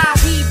and I.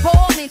 We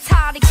ballin',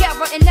 tied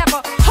together and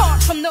never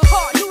heart from the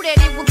heart. Knew that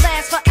it would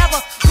last forever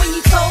when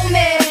you told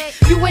me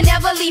you would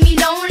never leave me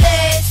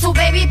lonely. So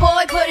baby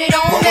boy, put it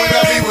on What me. would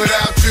I be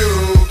without you?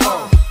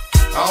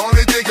 I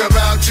only think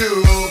about you.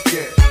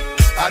 Yeah,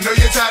 I know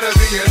you're tired of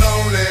being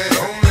lonely,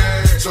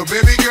 so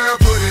baby girl,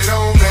 put it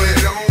on me.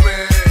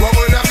 What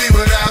would I be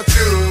without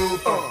you?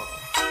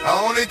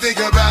 I only think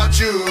about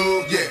you.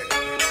 Yeah,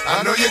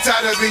 I know you're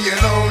tired of being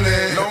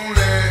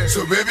lonely,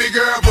 so baby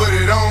girl, put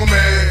it on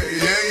me.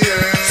 Yeah,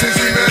 yeah. Since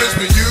we met, it's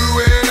been you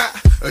and I,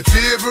 a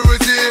tear for a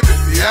tear,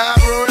 baby,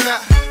 eyebrow and I,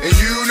 and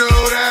you know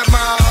that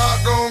my heart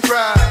gon'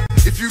 cry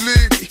if you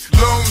leave me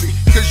lonely.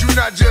 Cause you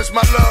not just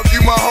my love,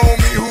 you my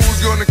homie.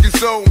 Who's gonna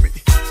console me?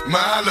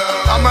 My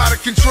love, I'm out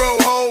of control,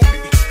 hold me.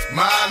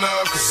 My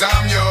love, cause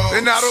I'm yours,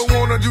 and I don't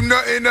wanna do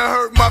nothing to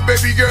hurt my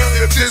baby girl.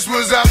 If this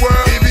was our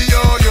world, it'd be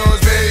all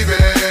yours, baby.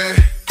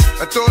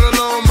 I thought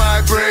alone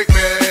might break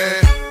me,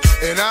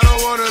 and I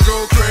don't wanna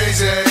go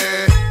crazy,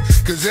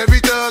 cause every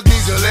thug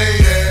needs a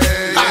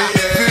lady. I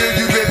feel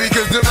you, baby,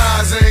 cause the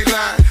eyes ain't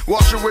lying.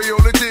 Wash away all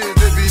the tears,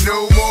 there be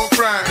no more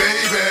crying,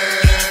 baby.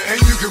 And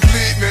you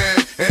complete me,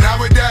 and I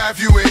would die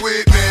if you ain't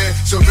with me.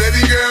 So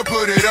baby girl,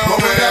 put it on.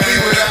 What would I be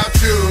without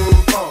you?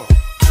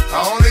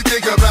 I only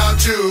think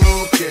about you.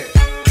 Yeah,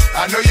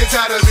 I know you're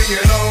tired of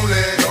being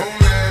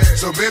lonely,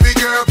 so baby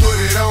girl, put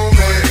it on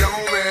me.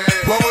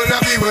 What would I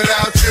be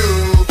without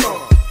you?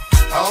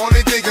 I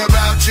only think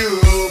about you.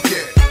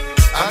 Yeah,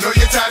 I know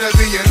you're tired of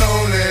being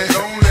lonely,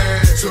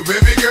 so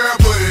baby girl,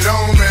 put it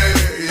on me.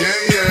 Yeah,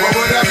 yeah. What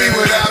would I be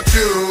without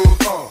you?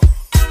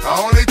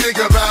 I only think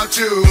about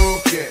you.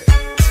 Yeah,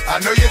 I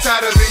know you're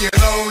tired of being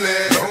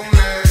lonely,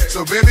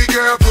 so baby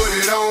girl, put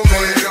it on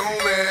me.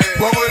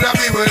 What would I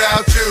be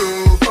without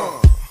you?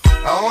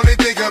 I only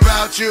think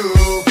about you.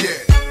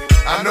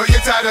 Yeah, I know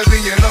you're tired of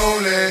being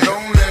lonely,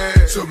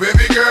 so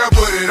baby girl,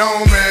 put it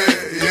on me,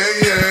 yeah,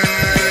 yeah.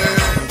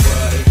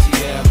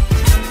 ATL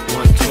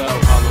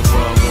 112, Harlem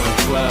World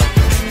 112,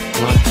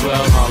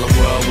 112, Harlem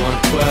World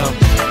 112,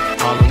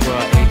 Harlem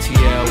World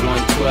ATL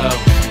 112,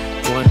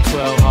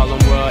 112,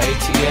 Harlem World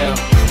ATL.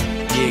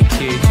 Yeah,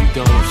 kids, you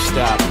don't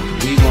stop,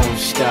 we won't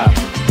stop,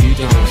 you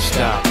don't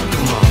stop.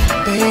 Come on,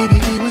 baby.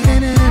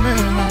 Whenever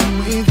I'm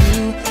with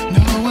you,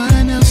 no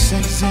one else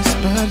exists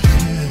but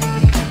you.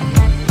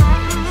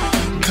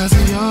 'Cause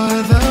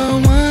you're the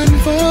one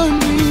for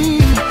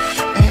me.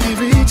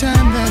 Every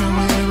time that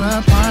we're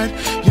apart,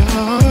 you're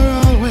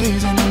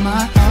always in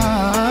my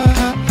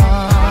heart,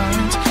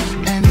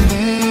 and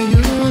there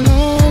you'll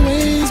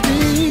always be.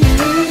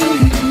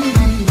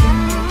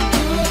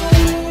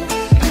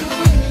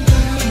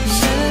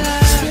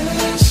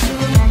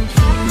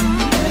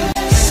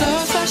 So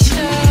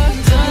special,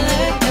 don't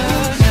let go.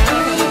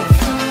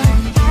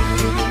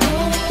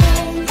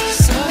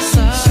 So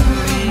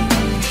sorry.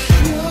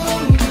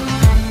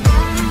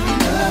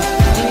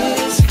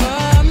 It's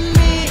for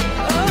me,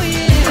 oh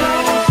yeah.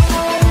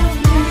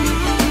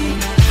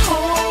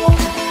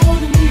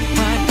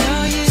 Why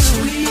don't you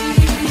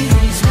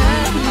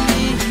love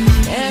me?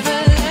 Never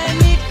let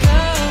me go,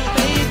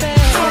 baby.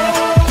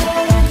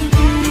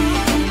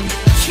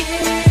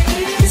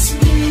 Kiss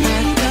me.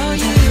 Why don't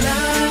you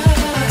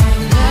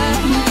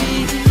love me?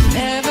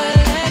 Never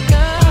let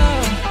go.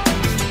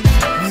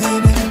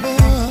 Whenever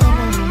I'm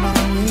on my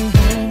way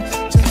home,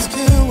 just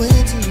can't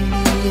wait to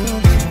be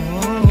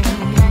alone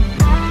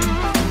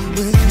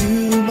with you,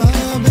 my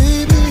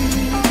baby.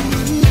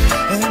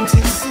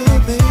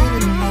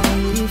 Anticipating how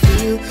you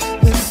feel.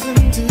 Listen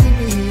to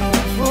me, I'm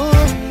for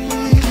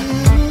you.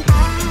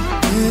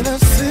 When I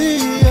say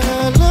I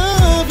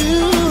love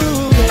you,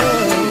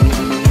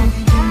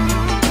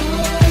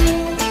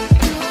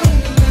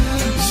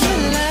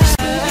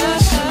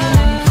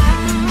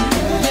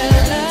 your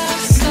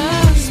love's so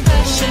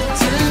special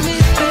to me,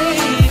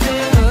 baby.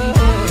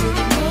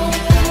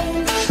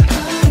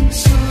 I'm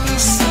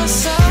so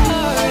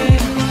sorry.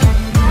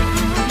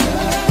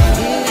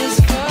 It's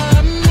for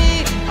me,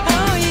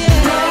 oh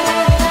yeah.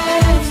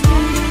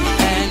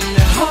 And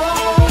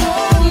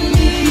hold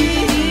me,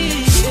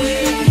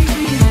 sweet,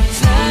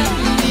 love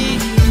me,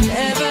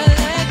 never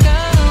let go,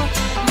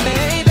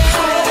 baby.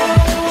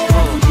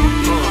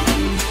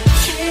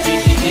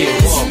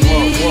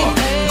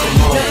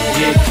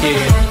 yeah,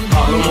 kid.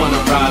 Harlem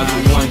wanna ride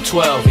with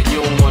 112, and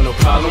you don't want no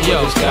problem with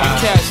this guy.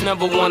 Cats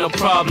never want a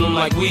problem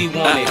like we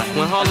want it.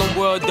 When Harlem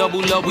World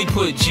double up, we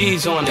put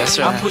G's on it.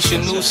 I push a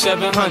new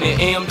 700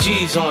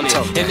 AMGs on it.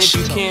 And if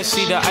you can't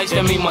see the ice,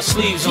 that mean my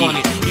sleeves on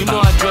it. You know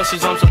I dress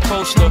as I'm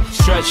supposed to.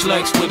 Stretch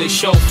legs with a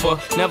chauffeur,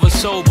 never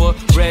sober.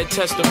 Red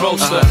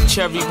Testarossa,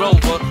 Cherry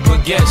Rover.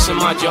 Baguettes in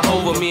my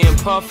Jehovah. Me and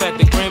Puff at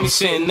the Grammy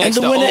sitting next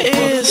to Oprah. All we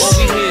hear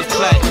is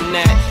platinum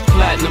that.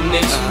 Platinum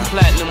nicks,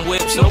 platinum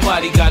whips,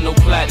 nobody got no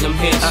platinum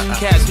hits.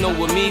 Cats know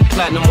with me,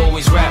 platinum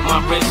always wrap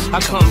my wrist. I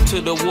come to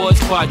the awards,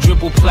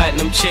 quadruple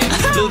platinum chick.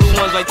 Little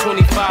ones like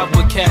 25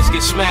 with cats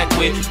get smacked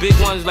with. Big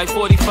ones like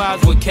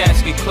 45s with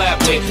cats get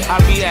clapped with. I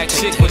react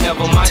sick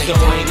whenever my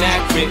dough ain't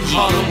accurate.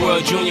 Harlem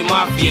World Junior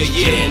Mafia,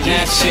 yeah, and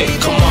that's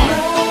it. Come on.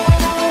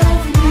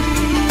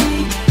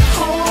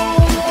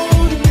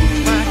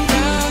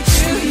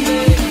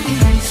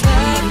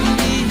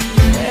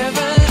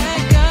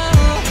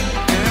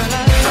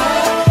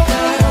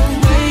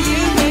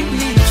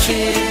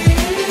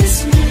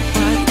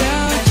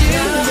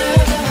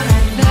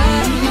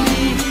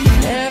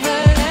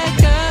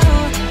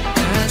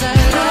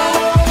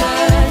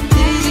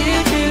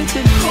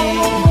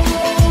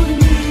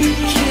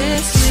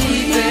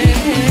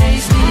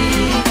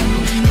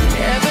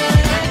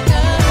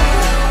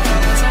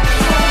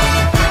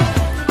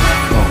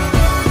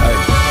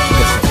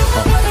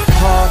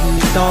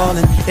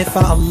 If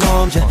I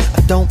alarmed you,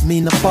 I don't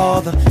mean to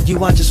bother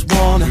you. I just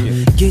wanna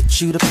get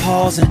you to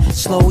pause and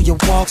slow your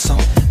walk, so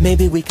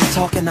maybe we can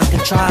talk and I can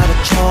try to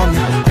charm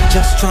you. I'm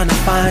just trying to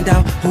find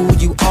out who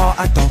you are.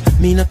 I don't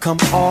mean to come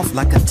off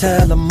like a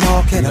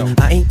telemarketer.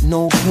 I ain't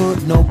no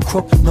good, no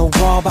crook, no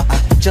robber. I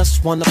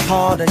just want a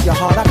part of your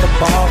heart I could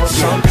borrow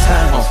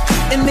sometimes.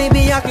 And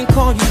maybe I can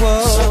call you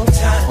up,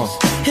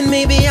 and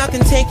maybe I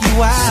can take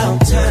you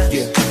out.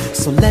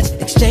 So let's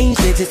exchange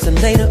digits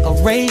and later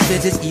arrange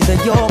visits, either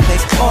your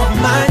place or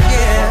mine,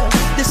 yeah.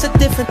 This a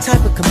different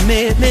type of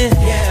commitment,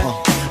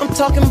 I'm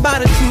talking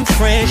about a true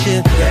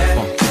friendship,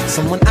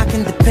 someone I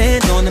can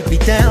depend on and be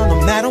down no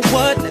matter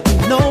what. Let me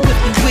know if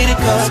you with it,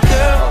 'cause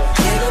girl,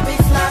 it'll be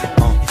fly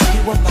if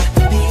you want my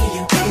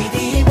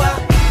B-U-E-D-Y.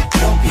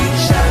 Don't be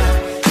shy,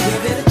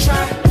 give it a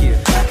try.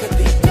 I could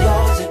be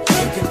yours and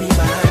you can be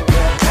mine,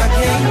 girl. I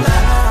can't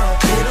lie,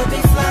 it'll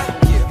be fly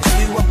if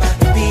you want my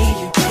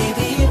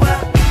B-U-E-D-Y.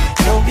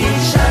 Don't be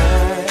shy,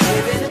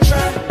 give it a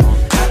try.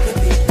 I could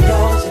be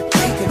yours and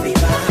you can be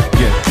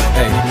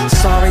mine.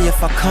 Sorry if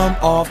I come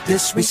off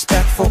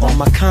disrespectful, or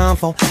my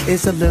convo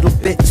is a little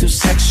bit too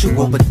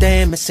sexual. But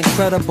damn, it's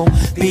incredible,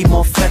 be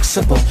more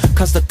flexible,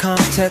 cause the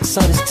context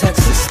of this text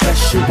is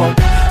special.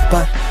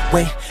 But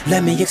wait,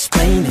 let me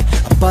explain it.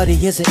 A buddy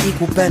is an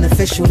equal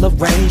beneficial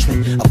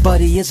arrangement. A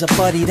buddy is a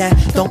buddy that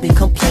don't be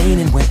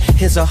complaining when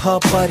his or her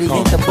buddy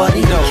ain't the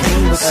buddy that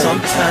came with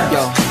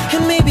sometimes.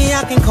 And maybe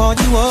I can call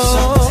you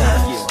up,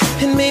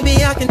 and maybe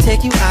I can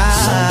take you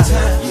out.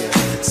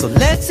 So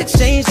let's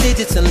exchange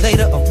digits and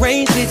later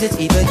arrange visits,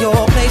 either your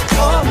place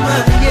or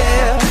mine,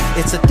 yeah.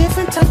 It's a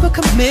different type of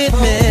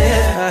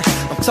commitment.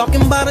 I'm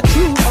talking about a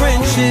true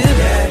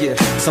friendship,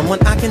 someone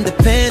I can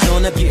depend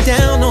on to be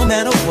down no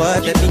matter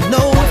what. Let me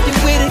know if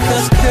you're with it,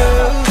 cause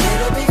girl,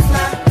 it'll be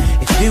fly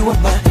if you were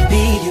my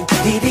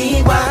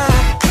B-U-D-D-Y.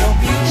 Don't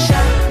be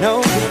shy,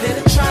 no, give it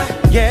a try.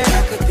 Yeah,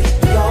 I could be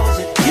yours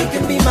and you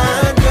can be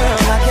mine, girl,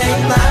 I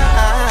can't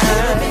lie.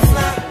 It'll be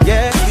fly,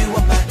 yeah, if you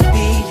were my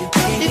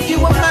B-U-D-D-Y. If you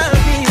were my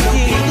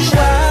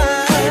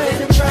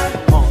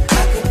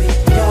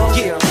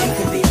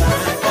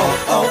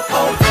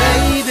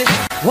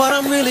what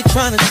I'm really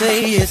trying to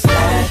say is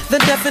the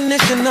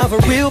definition of a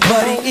real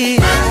buddy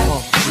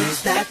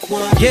is that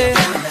one, yeah,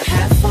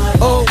 have fun,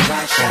 oh,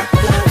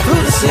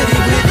 through the city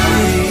with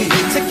me.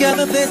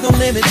 Together there's no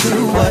limit to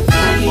what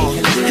we,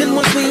 and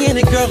once we in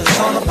it, girl, it's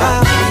all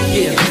about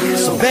me, yeah.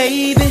 So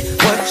baby,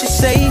 what you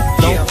say,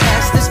 don't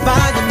pass this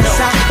by the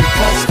side,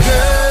 because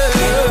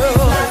girl,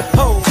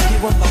 oh, if you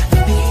were my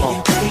B,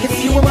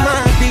 if you were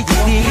my B,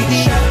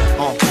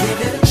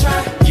 give it a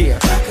try, yeah,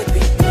 I could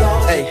be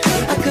yours, hey,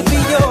 I could be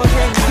yours.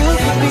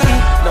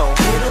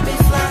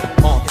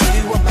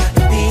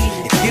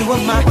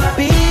 My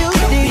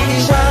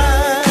B-U-D-D-Y,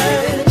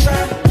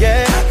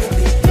 yeah,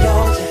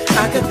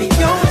 I could be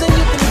yours and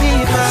you can be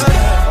mine.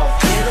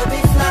 It'll be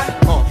fly,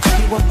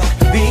 you want my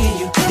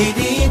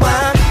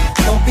B-U-D-D-Y.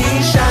 Don't be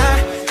shy,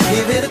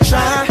 give it a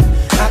try.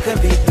 I could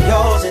be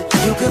yours and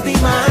you could be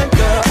mine,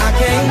 girl, I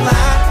can't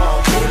lie.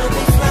 It'll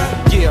be fly,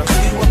 yeah,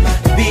 you want my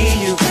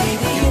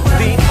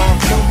B-U-D-D-Y.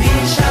 Don't be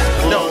shy,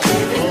 no,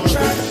 give it a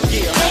try,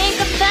 yeah. Think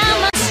about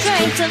my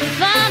strength to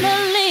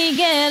finally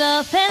get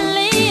up and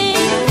leave.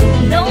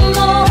 No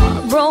more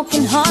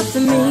broken heart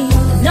for me.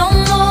 No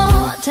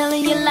more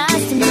telling you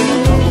lies to me.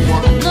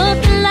 I'm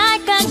looking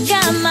like I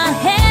got my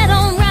head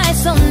on right,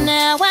 so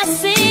now I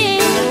see.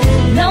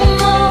 No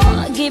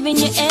more giving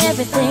you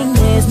everything.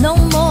 There's no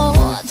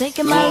more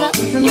taking my love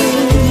from me.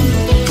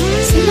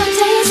 See, my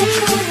days are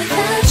cold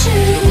without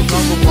you,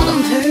 but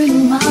I'm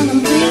hurting while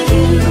I'm with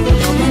you.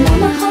 And now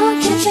my heart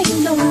can't take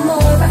no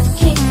more. I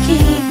can't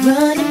keep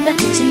running back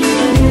to you.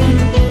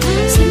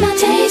 See, my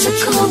days are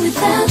cold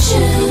without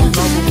you.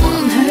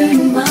 I'm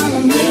hurting while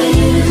I'm with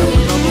you.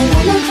 And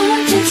all my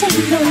heart can't take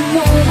no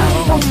more. I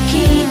won't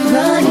keep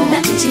running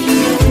back to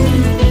you.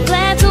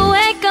 Glad to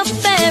wake up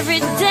every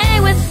day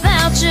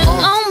without you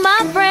on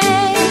my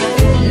brain.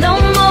 No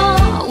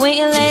more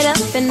waiting late up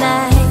at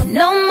night.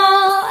 No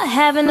more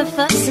having to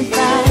fuss and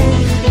fight.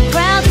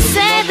 Proud to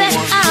say that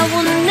I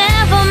will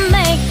never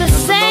make the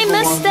same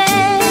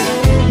mistake.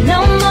 No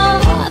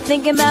more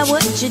thinking about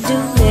what you do.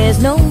 There's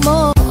no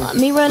more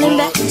me running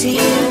back to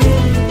you.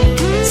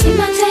 See,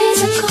 my days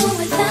are cold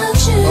without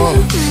you,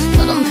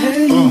 but I'm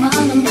hurting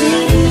while I'm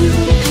with you.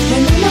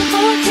 And then my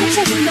heart can't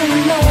take no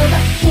more.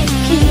 I can't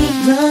keep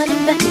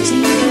running back to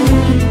you.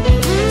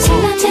 See,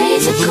 my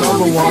days are cold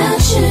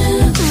without you,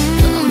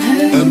 but I'm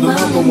hurting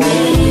while I'm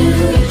with you.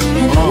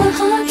 And then my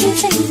heart can't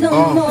take no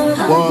more.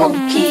 I won't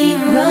keep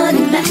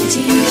running back to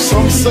you.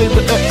 Some say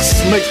the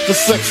X make the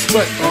sex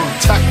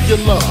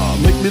spectacular.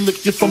 Make me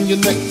lick you from your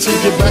neck to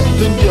your back,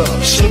 then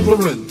you're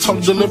shivering,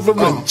 tongue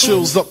delivering,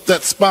 chills up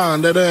that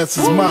spine, that ass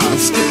is mine.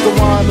 Skip the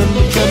wine and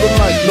the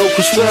candlelight, no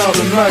crystal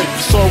tonight.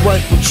 It's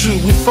alright with you,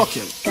 we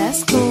fucking.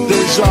 That's cool.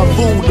 Deja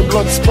vu, the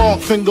blood spark,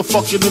 finger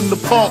fucking in the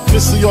park,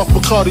 pissy off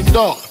Bacardi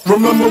Dark.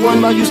 Remember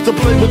when I used to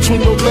play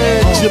between your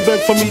legs? You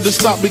begged for me to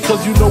stop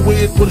because you know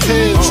where it would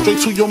head. Straight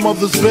to your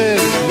mother's bed,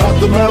 not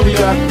the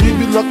Marriott. We'd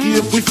be lucky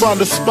if we find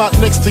a spot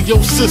next to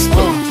your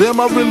sister. Damn,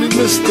 I really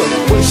missed her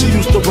when she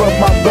used to rub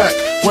my back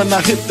when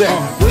I hit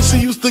that. When she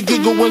used to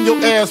giggle when your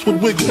ass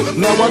would wiggle.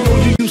 Now I know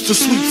you used to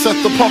sweets at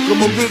the Park of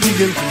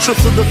Meridian,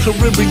 trips to the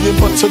Caribbean,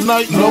 but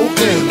tonight no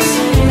ends.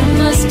 You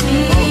must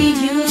be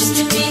used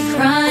to me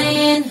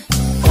crying,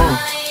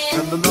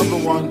 And another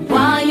one.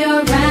 while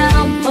you're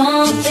out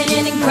bumping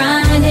and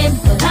grinding,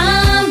 but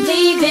I'm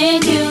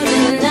leaving you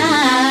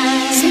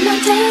tonight. See, my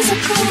days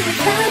are cold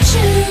without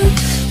you,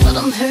 but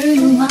I'm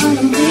hurting while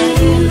I'm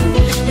with you.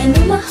 And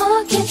then my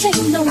heart can't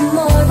take no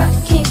more. I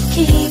can't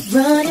keep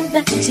running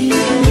back to you.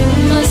 You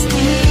must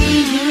be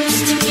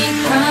used to me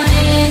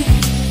crying,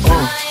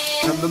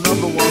 And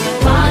another one.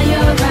 while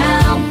you're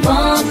out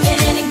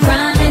bumping and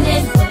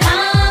grinding, but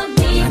I'm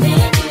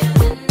leaving you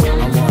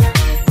tonight.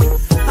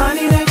 I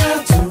need a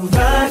girl to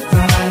ride,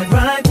 ride,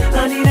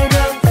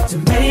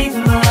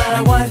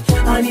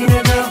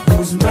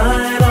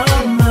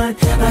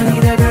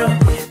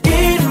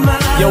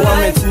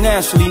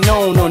 internationally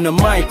known on the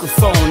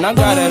microphone. I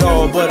got it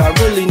all, but I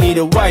really need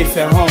a wife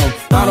at home.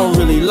 I don't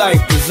really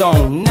like the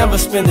zone, never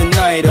spend the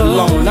night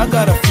alone. I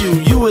got a few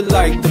you would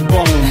like the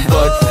bone,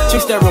 but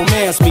chicks that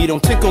romance me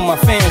don't tickle my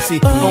fancy.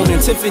 Owning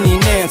Tiffany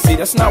Nancy,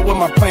 that's not what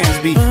my plans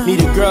be.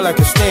 Need a girl that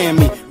can stand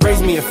me,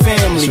 raise me a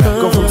family.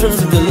 Go from trips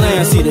to the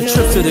land, see the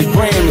trip to the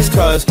Grammys.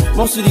 Cause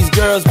most of these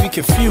girls be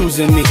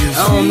confusing me.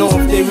 I don't know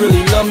if they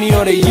really love me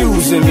or they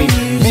using me.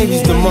 Maybe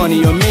it's the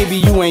money or maybe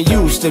you ain't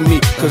used to me.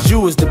 Cause you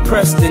was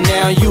depressed and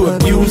now you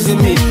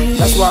abusing me.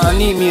 That's why I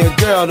need me a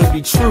girl to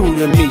be true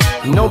to me.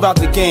 Know about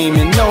the game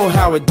and know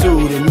how it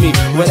do to me.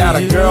 Without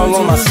a girl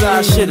on my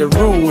side, shit'll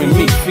ruin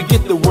me.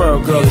 Forget the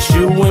world, girl, it's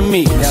you and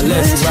me. Now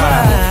let's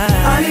ride.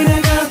 I need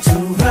a girl to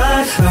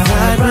ride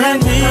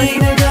with me. I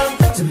need a girl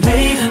to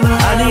make my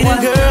I need a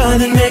girl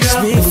that makes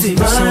me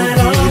feel so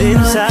good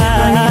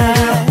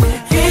inside.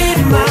 In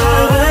my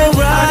life,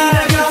 I need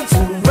a girl to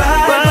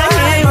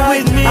ride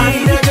with me. I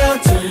need a girl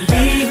to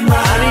be my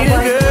I need a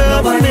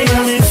girl that makes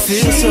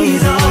me feel so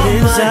good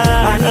inside.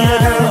 I need a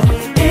girl.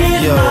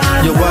 Yo,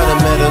 I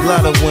done met a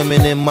lot of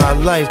women in my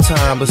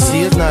lifetime, but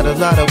see, it's not a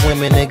lot of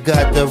women that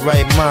got the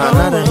right mind.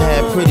 I done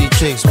had pretty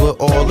chicks with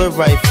all the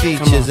right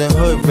features, and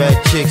hood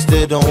rat chicks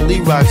that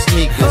only rock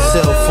sneakers,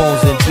 cell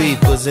phones and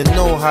beepers, and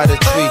know how to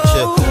treat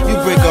you. You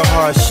break a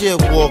heart, shit,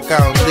 walk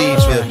out and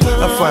leave you.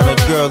 I find a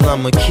girl,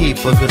 I'ma keep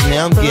her, cause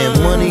now I'm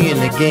getting money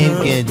and the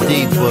game getting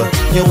deeper.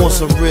 You want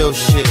some real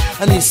shit,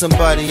 I need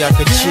somebody I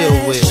could chill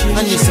with.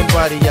 I need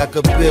somebody I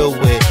could build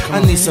with. I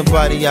need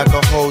somebody I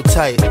could hold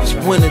tight.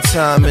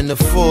 Wintertime in the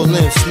full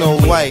length Snow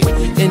White.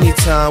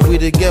 Anytime we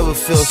together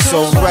feel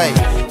so right.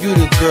 You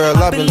the girl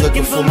I've been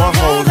looking for my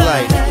whole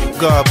life.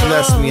 God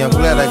bless me, I'm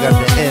glad I got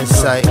the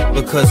insight.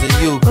 Because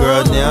of you,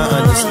 girl, now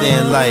I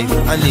understand life.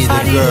 I need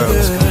a girl.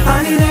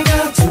 I need a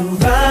girl to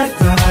ride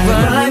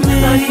with me.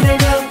 I need a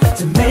girl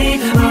to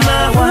make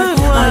my wife.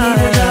 I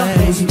need a girl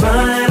who's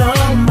mine,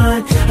 all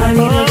mine. I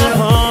need a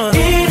girl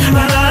in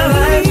my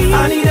life.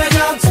 I need a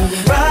girl to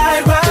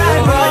ride.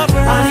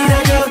 I need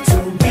a girl to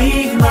be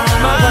my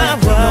wife.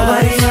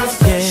 Nobody else,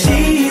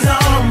 she's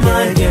all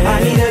mine.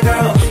 I need a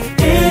girl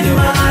in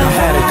my life. I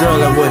had a girl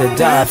that would've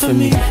died for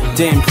me.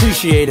 Didn't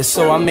appreciate her,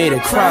 so I made her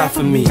cry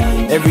for me.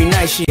 Every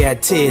night she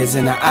had tears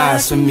in her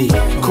eyes for me.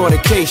 Caught a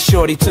case,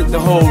 shorty took the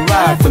whole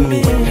ride for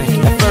me.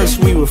 At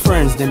first we were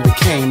friends, then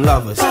became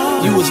lovers.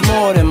 You was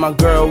more than my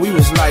girl, we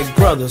was like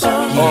brothers.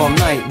 All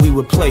night we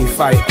would play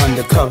fight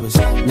undercovers.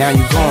 Now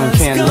you gone,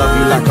 can't love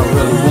you like I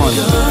really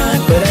wanted.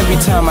 But every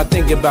time I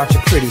think about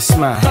your pretty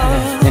smile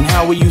and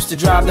how we used to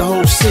drive the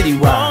whole city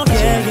wild.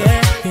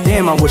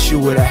 Damn, I wish you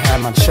would've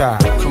had my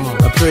child.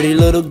 A pretty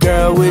little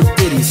girl with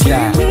ditty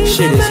style.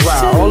 Shit is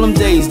wild, all them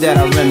days that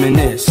I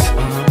reminisce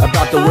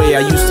about the way I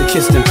used to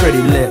kiss them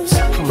pretty lips.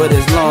 But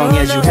as long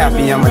as you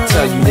happy, I'ma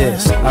tell you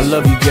this: I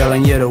love you, girl,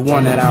 and you're the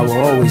one that I will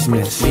always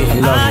miss. I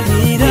love you.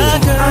 I need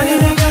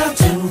a girl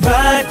to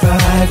ride.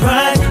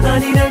 I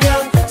need a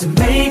girl to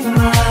make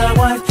my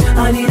wife.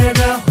 I need a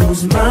girl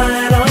who's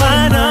mine, all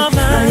mine.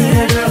 I need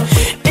a girl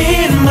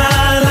in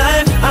my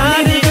life.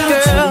 I need a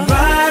girl to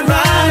ride.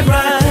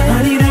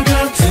 I need a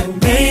girl to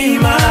be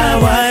my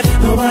wife.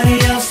 Nobody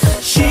else,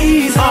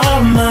 she's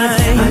all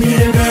mine. I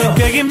need a girl,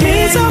 give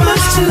me so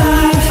much to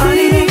life. I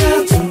need a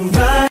girl to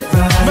ride.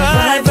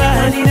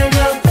 I need a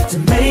girl to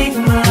make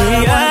my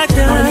wife.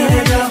 I need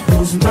a girl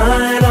who's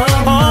mine,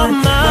 all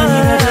mine. I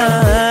need a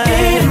girl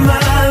in my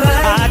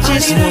life. I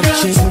just want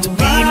you to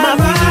be my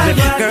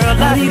baby girl.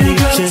 I need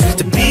you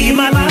to be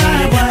my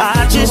baby.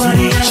 I just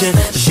need you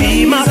to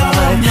be my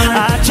wife.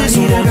 I just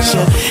want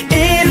you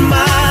in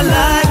my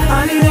life.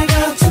 I need a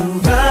girl to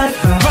ride.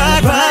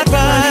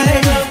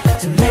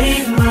 To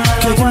make my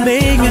wife. Can you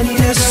make me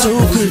feel so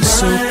good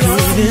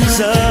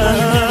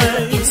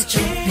inside? It's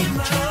jumping.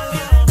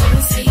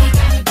 Say you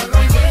got a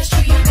girl, yeah,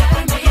 sure you got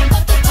a man,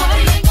 but the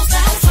party ain't gon'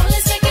 stop, so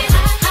let's take it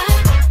high.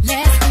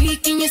 Last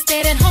weekend you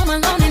stayed at home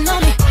alone and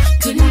lonely.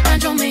 Couldn't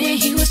find your man,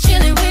 he was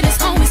chilling with his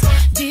homies.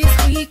 This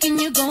weekend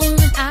you're going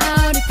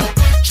out. If he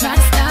try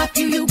to stop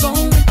you, you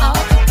going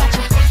off. Got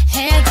your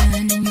hair done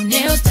and your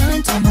nails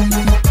done too.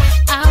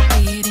 Out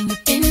there and you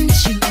finish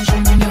shoes. You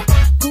and your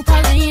group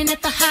are laying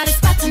at the hottest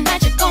spot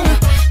tonight. You're going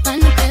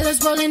find the fellas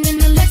rolling in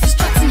the Lexus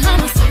trucks and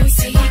Hummers. So we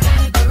say you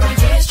got a girl,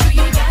 yeah, it's true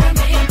you got a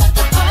man, but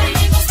the party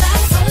ain't gon' stop,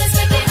 so let's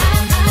make it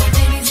high.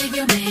 Ladies, leave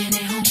your man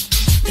at home.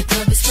 The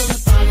club is full of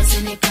ballers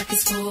and they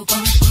pockets full of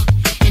gold.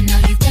 And now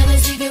you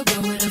fellas leave your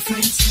girl with her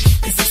friends,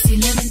 cause it's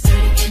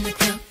 11:30 and the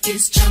club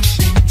is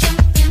jumping.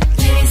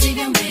 Ladies, leave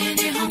your man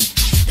at home.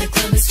 The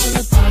club is full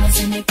of ballers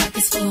and they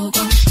pockets full of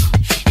gold.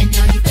 And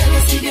now you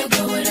fellas leave your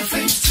girl with her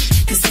friends,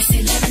 cause it's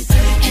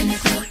 11:30 and the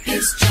club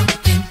is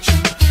jumping.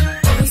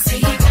 Always say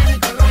you got a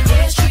girl,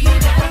 yeah, it's true you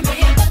got a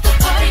man, but the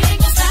party ain't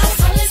gon' stop,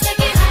 so let's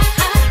take it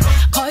high.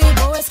 Call your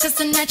boys, cause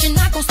tonight you're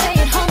not gon' stay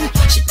at home.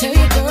 She tell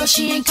your girl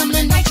she ain't coming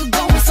tonight, you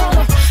going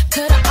solo.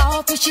 Cut her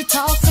off when she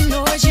talks some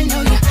noise, you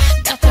know you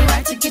got the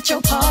right to get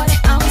your party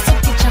on. So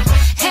get your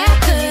hair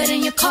cut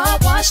and your car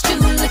washed too,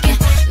 looking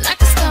like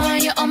a star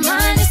in your own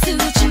mind is too.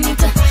 You need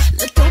to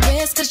look your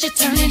best, cause you're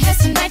turning heads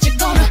tonight. You're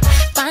gonna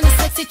find a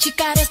sexy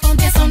chica that's gon'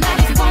 dance all night.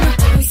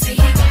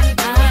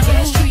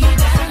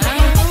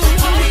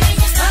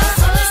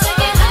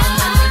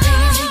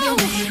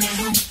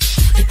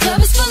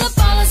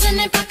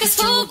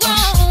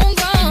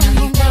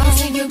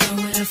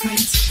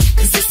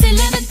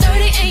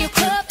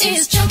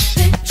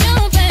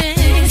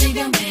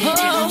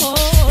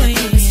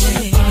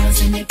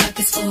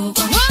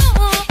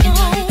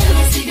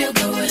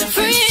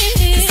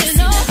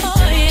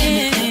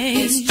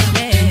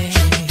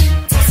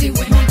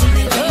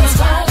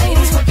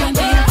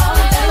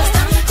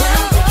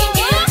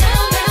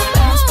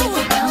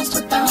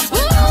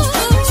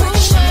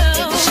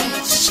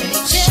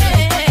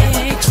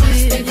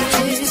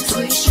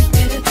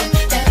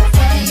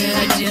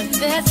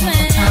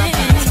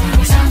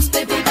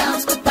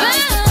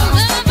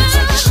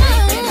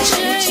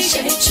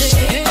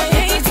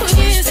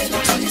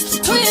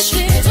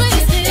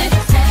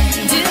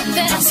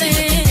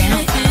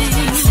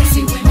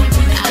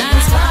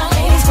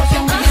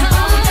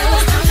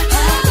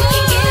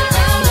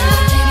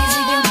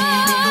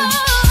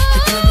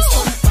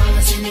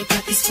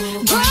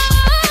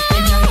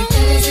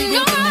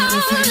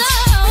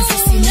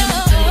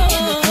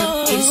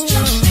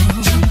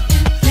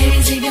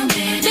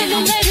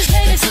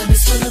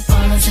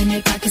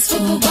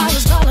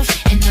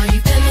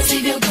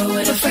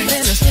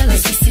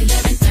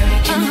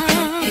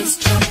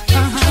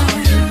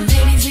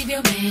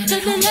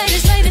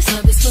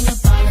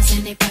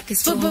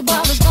 pockets full of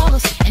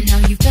ballers. And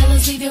now you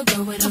fellas leave your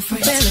girl with her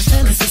friends.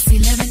 Cause it's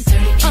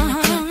 11:30 and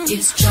the club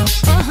is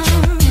jumping.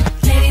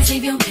 Ladies,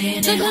 leave your man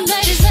at home. The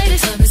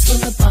club is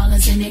full of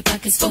ballers and their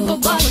pockets full of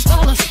ballers.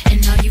 And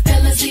now you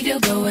fellas leave your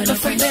girl with her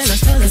friends.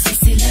 Cause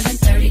it's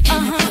 11:30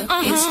 and the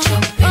club is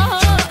jumping.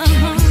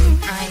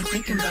 I ain't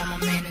thinking about my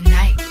man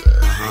tonight.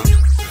 I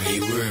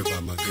ain't worried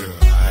about my girl,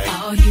 alright?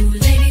 All you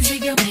ladies,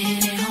 leave your man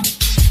at home.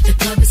 The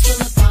club is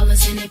full of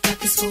ballers and their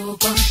pockets full of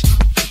ballers.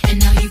 And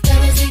now you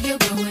fellas leave your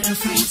girl with her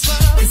friends.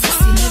 Cause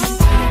it's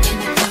 11:30 and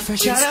the club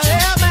Fresh is out of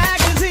jumping. L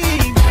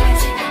magazine,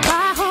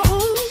 buy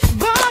home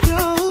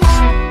bottles.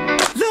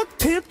 Look,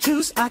 pimp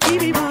juice, I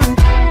keep it one.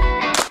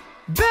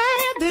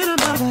 Bad than a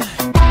mother.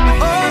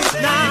 Oh,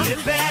 now you're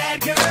a bad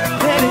girl.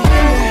 Baby,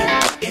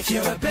 if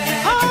you're a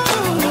bad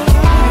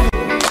girl.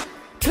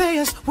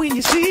 Players, when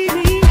you see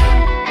me,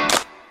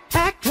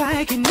 act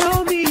like you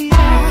know me.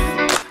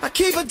 I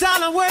keep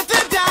 $1 worth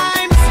of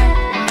dimes.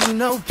 You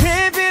know,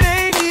 pimping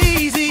ain't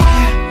easy.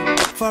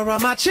 For all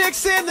my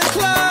chicks in the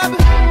club,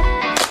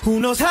 who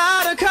knows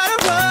how to cut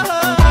a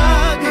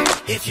rug?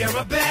 If you're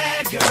a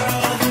bad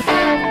girl,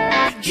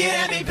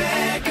 get me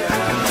bad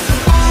girl.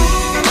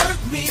 Work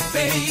me,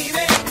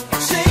 baby,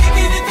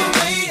 shaking it the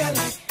way I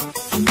like.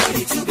 I'm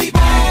ready to be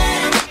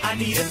bad. I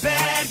need a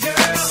bad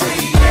girl. Say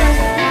yeah,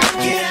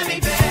 get me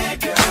bad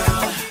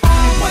girl.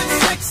 One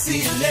sexy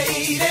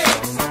lady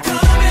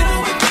coming on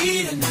with me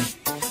tonight.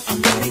 I'm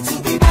ready to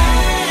be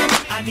bad.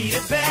 I need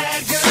a bad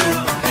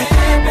girl.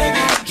 Bad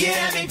baby,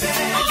 get me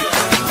bad girl.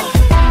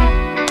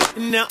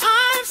 Now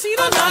I've seen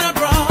a lot of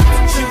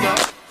broads, you know,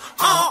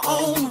 all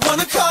on one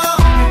accord.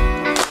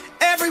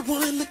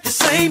 Everyone look the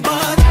same,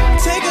 but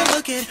take a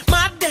look at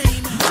my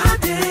dame. My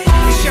dame.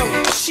 Yo,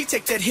 she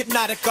take that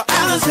hypnotic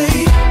Alizé.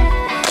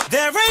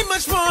 There ain't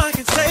much more I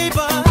can say,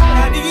 but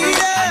I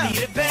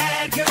need a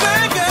bad girl.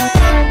 Bad girl.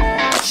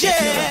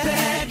 Yeah.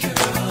 Bad girl.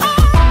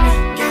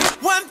 Get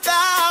one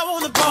thou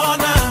on the bar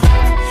now.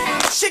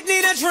 Chick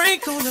need a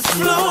drink on the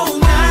floor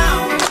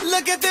now.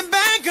 Look at them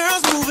bad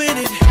girls moving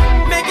it,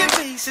 making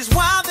faces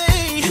while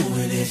they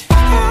doing it.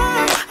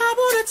 I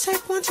wanna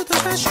take one to the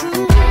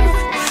restroom.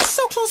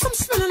 So close, I'm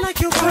smelling like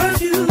your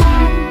perfume.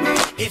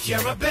 If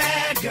you're a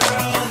bad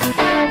girl,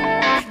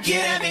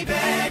 get me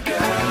bad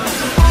girl.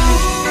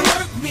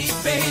 Work me,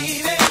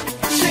 baby,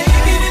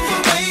 shaking it the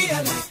way I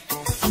like.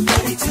 I'm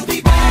ready to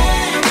be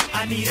bad.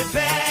 I need a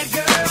bad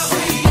girl.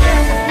 Say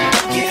yeah,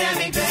 get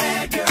me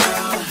bad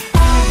girl.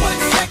 One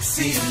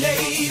sexy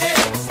lady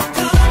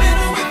coming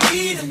on with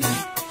me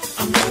tonight.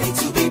 I'm ready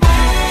to be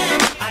bad.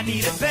 I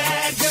need a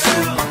bad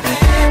girl.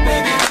 Bad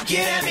baby,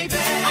 get me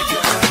bad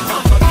girl.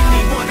 Give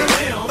me one of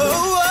them.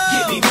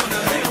 Give me one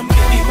of them.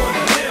 Give me one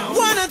of them.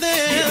 One of them.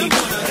 Give me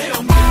one of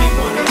them. Give me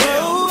one of them.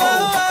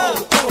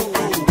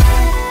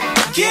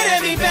 Get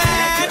me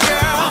bad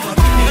girl.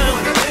 Give me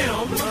one of them.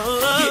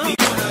 Give me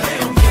one of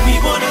them. Give me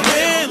one of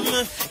them.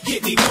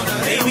 Give me one of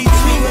them. Maybe 2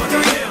 or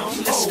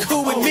 3. That's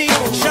cool with me,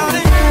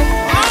 shawty.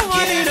 I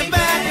need a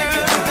bad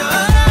girl.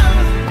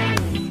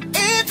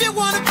 If you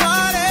wanna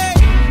party,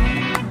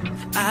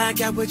 I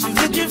got what you're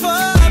looking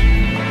for.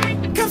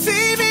 Come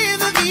see me in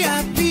the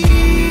VIP.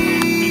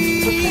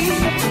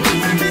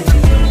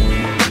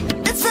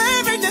 It's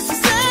very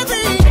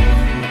necessary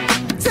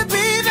to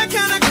be that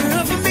kind of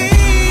girl for me.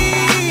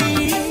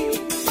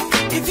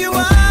 If you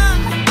are,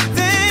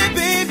 then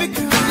baby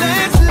girl,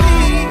 let's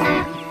leave.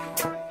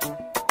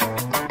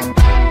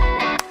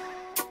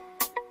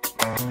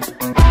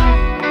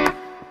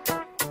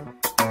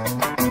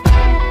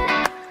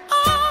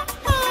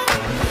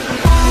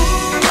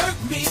 Work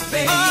me,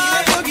 baby,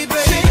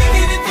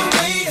 shaking it the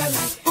way I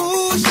like.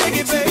 Ooh, shake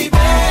it, baby.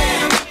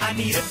 I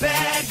need a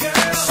bad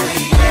girl. Say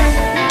yeah,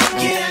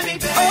 get me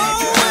bad girl.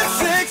 Oh,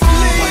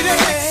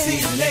 sexy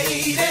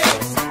lady,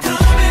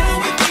 coming on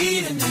with me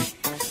tonight.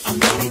 I'm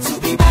ready to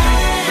be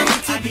bad.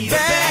 I need a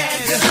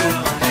bad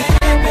girl.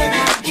 Bad baby,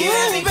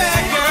 get me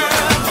bad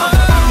girl.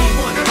 Give me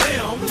one of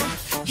them.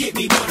 Give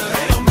me one of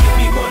them. Give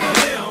me one of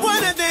them.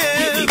 One of them.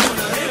 Give me one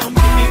of them.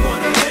 Give me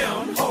one of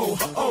them. Oh,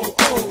 oh,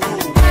 oh.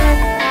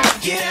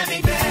 Get me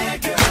bad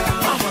girl.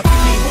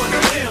 Give me one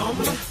of them.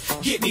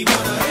 Give me one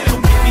of them.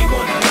 Give me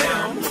one of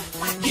them.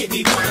 Give me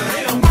one of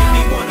them. Give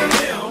me one of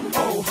them.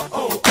 Oh,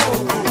 oh, oh.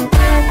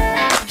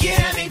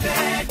 Get me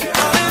bad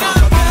girl. Give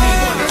me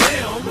one of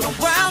them.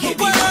 Around the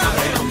world.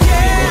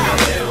 Yeah.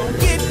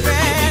 Get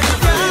bad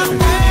girl.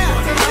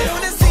 I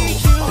wanna see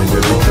you. And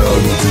every dog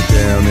needs a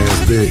down ass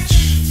bitch.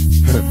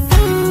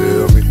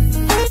 Feel me?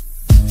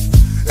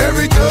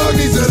 Every dog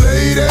needs a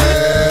lady.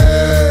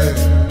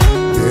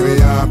 Baby,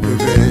 I'm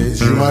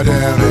convinced you my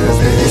down ass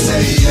bitch. Baby,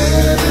 say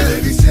yeah.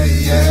 Baby, say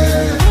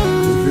yeah.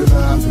 If you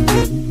lie for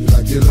me,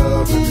 like you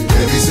love me.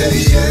 Baby, say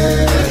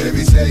yeah.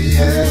 Baby, say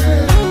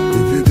yeah.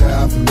 If you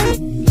die for me,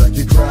 like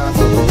you cry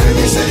for me.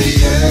 Baby, say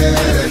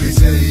yeah. Baby,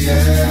 say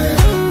yeah.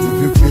 If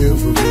you feel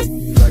for me,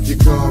 like you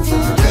come for me.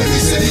 Baby,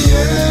 say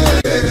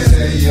yeah. Baby,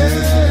 say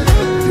yeah.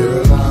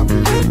 You're alive for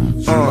me.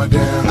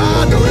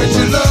 I know that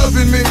you're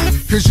loving me,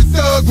 cause you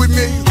thug with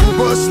me, who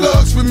bust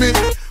slugs for me.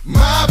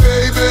 My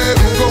baby,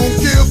 who gon'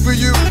 kill for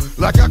you,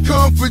 like I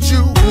comfort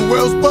you, who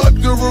girls buck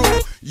the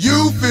rule.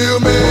 You feel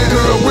me?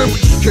 Girl, when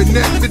we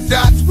connect the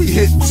dots, we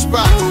hit the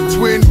spots.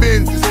 Twin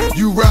Benzes,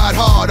 you ride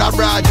hard, I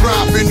ride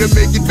dropping to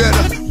make it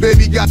better.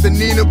 Baby got the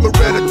Nina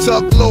Beretta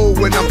tucked low,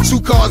 when I'm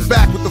 2 cars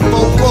back with the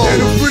 4-4.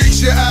 And it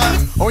freaks you out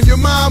on your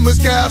mama's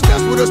couch,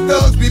 that's what us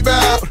thugs be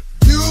bout.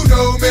 You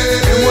know me,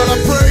 and while I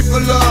pray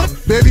for love,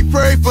 baby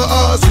pray for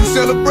us who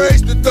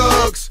celebrates the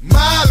thugs.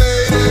 My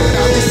lady,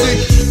 I be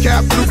sick,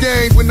 capital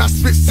gains when I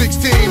spit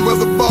 16. Well,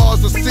 the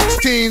bars are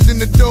 16s in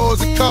the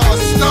doors of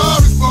cars. A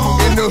star is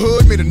born in the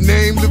hood, may the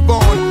name live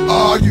on.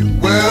 Are you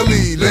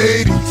welly,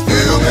 ladies?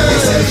 Feel me? Baby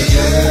say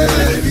yeah,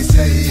 baby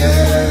say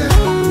yeah.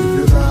 If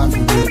you lie for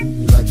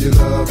me, like you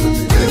love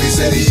me. Baby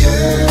say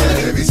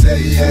yeah, baby say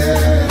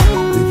yeah.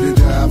 If you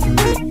die for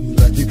me,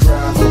 like you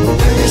cry for me.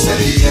 Baby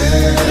say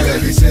yeah,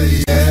 baby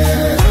say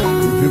yeah.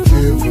 If you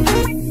kill for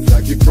me,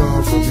 like you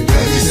come for me.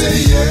 Baby say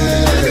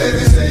yeah,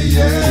 baby say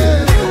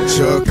yeah.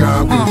 Chuck,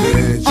 I'm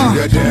with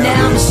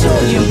now I'm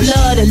showing you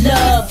blood of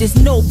love, there's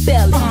no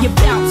belly. You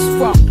bounce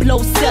from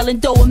blow selling,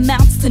 though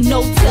amounts to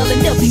no telling.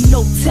 There'll be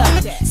no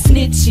telling.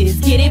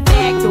 Snitches, get it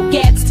back, throw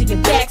gaps to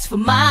your backs for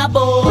my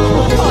boy.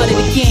 What part of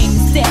the game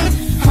is that?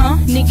 Huh?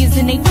 Niggas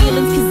in they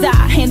feelings, cause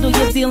I handle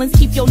your dealings,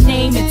 keep your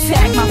name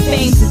intact, my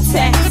fame's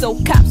intact, so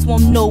cops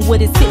won't know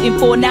what it's hitting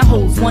for. Now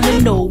hoes wanna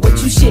know what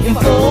you shitting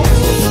for.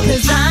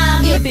 Cause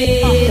I'm your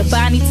bitch, the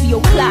body to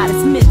your clot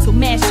is mental.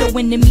 Mash your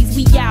enemies,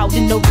 we out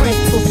in the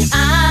rental.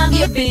 I'm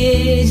your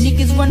bitch,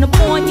 niggas run up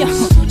on ya.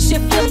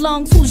 Shift your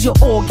lungs, who's your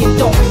organ?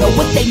 Don't know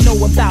what they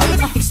know about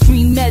it.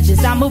 Extreme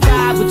measures, I'ma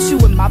ride with you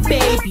and my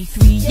baby.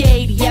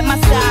 380 at my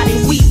side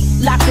and we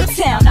lock the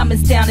town. I'm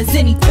as down as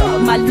any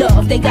thug. My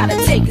love, they gotta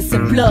take us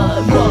in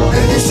blood. Whoa.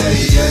 Baby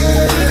say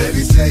yeah,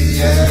 baby say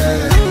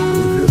yeah.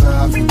 If you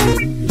lie for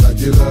me, like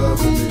you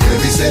love me.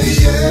 Baby say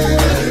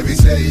yeah, baby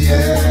say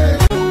yeah.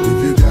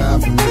 If you die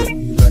for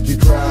me, like you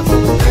cry for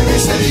me. Baby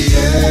say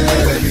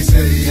yeah, baby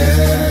say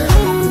yeah.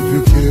 If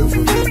you kill for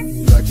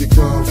me, like you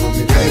come for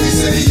me. Baby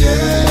say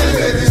yeah,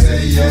 baby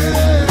say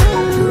yeah.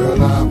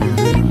 Girl, I'm with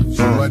you,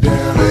 so I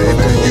damn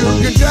baby. You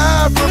can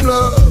die from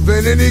love,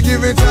 and any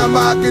given time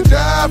I can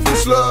die from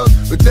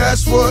slugs. But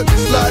that's what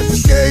this life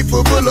is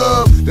capable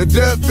of. The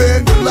death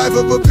and the life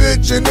of a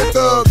bitch and a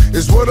thug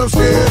is what I'm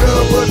scared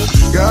of. But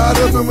I got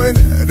up and went,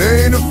 I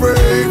ain't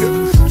afraid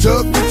to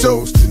tuck the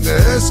toast in the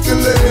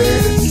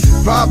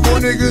Escalade. Pop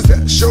on niggas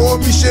that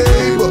showing me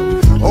shade, but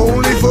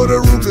only for the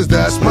root, cause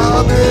that's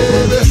my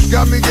baby.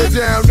 Got me get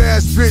down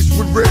ass bitch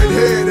with red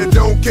hair that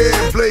don't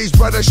care. Blaze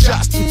by the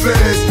shots and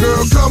flares.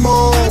 Girl, come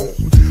on,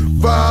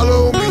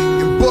 follow me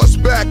and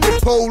bust back the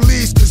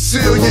police.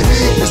 Conceal your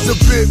heat, it's a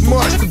bit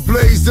much to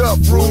blaze up.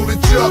 Rule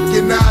and Chuck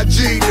and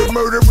IG, the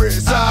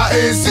murderers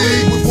INC.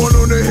 With one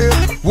on the hip,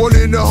 one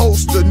in the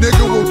holster.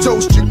 Nigga will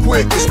toast you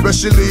quick,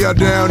 especially our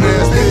down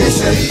ass. Baby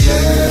say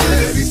yeah,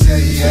 baby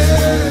say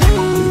yeah.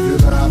 If you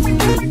lie for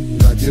me,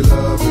 like you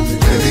love me.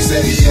 Baby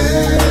say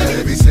yeah,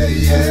 baby say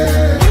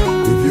yeah.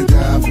 If you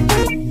die for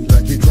me,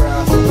 like you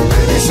cry for me.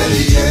 Baby say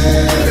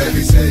yeah,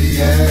 baby say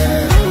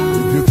yeah.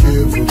 If you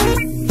kill for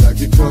me, like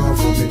you come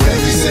for me.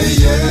 Baby say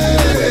yeah,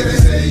 baby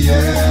say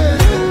yeah.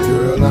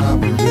 Girl,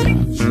 I'm with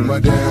you, shoot my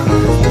down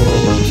there.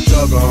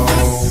 Thug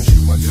on,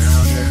 shoot my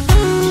down there.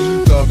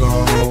 Thug on,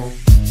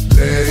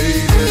 lady,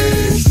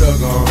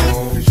 thug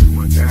on, shoot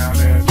my down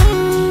there.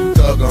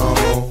 Thug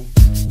on,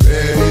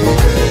 baby,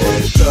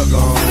 thug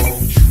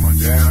on, shoot my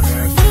down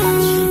there.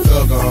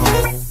 Thug on,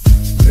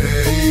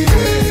 lady,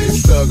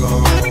 thug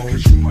on,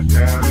 shoot my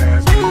down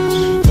there.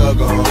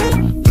 Thug on,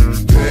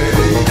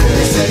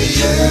 baby, say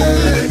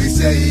yeah, baby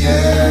say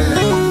yeah.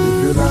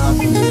 If you lie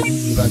for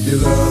me, like you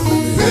love me.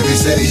 Baby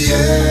say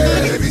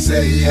yeah, baby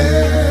say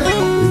yeah.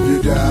 If you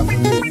die for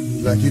me,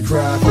 like you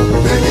cry for me.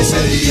 Baby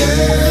say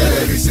yeah,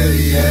 baby say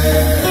yeah.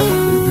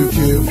 If you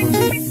kill for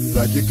me,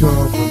 like you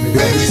come for me.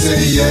 Baby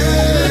say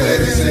yeah,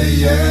 baby say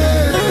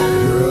yeah.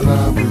 Girl,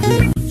 I'm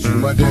with you, shoot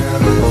my down.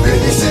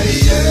 Baby say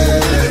yeah,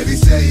 baby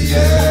say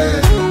yeah.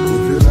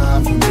 If you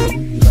lie for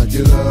me, like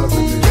you love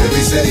me.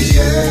 Baby say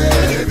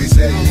yeah, baby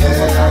say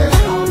yeah.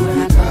 If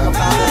you die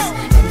for me,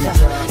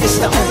 it's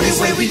the only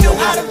way we know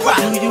how to rock.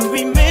 Do you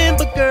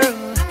remember, girl?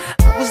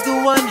 I was the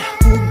one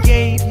who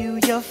gave you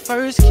your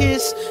first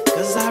kiss.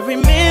 Cause I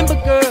remember,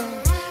 girl,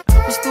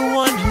 I was the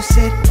one who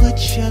said put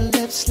your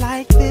lips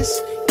like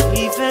this.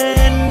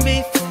 Even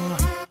before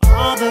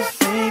all the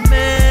fame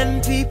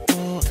and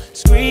people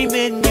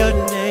screaming your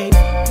name.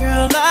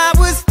 Girl, I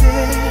was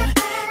there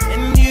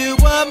and you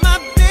were my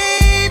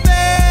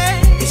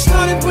baby. It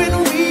started when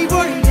we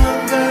were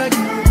younger,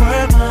 you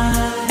were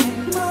mine.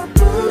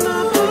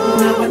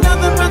 Now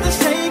another brother's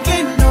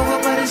taking over,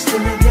 but it's still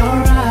in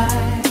your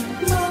eyes.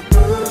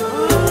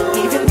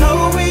 Even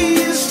though we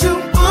used to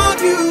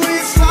argue,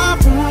 it's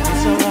alright.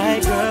 It's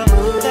alright, girl,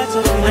 that's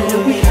okay. I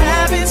know we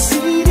haven't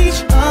seen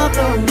each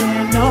other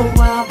in a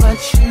while, but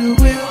you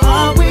will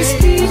always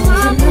be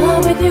my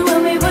boy. With you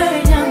when we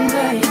were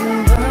younger, you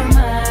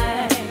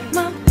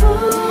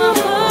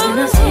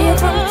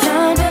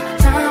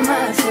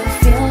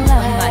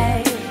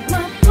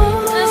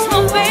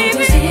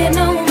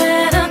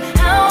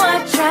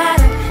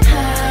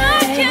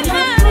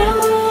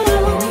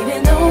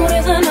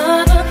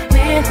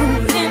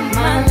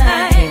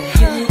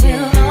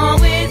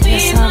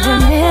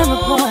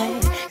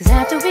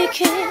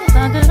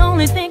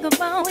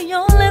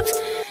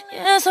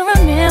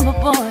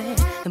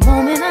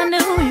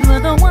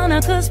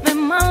I could spend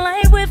my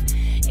life with,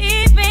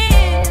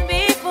 even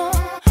before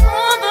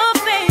all the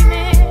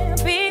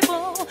famous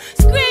people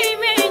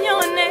screaming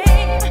your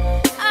name.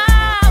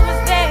 I was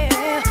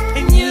there,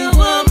 and you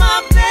were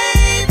my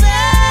baby.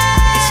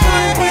 It's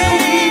started when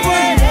we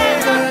were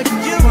there.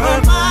 You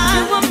were mine.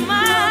 You were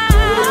mine.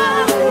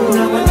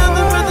 Now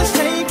another brother's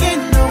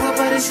taking over,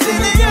 but it's still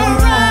in your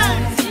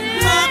eyes.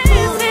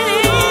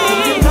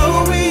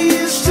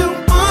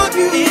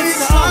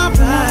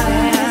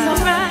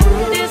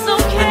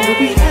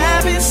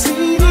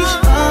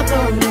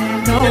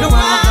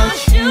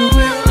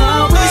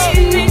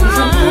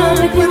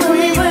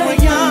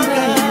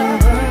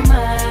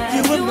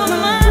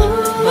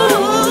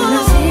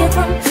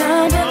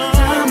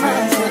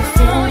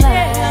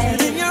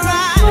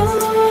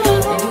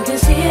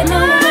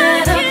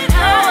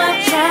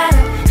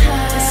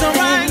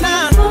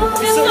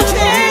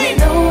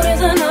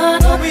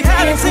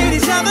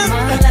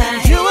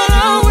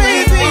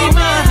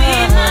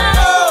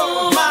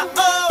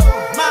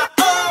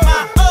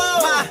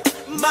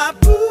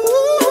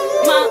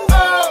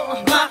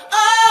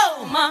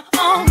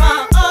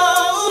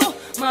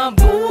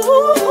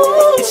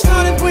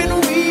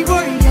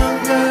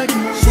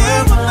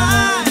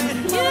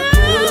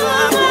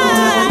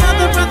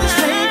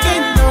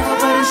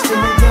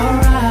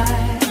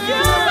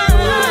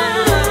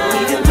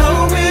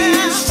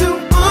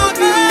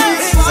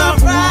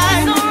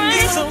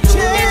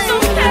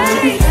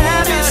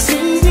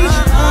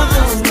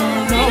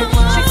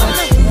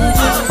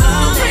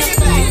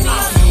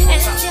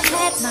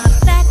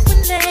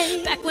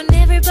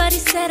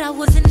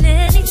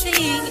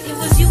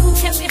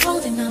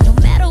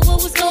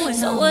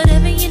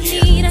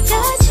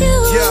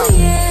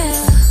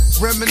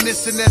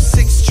 Reminiscing that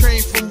 6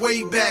 train from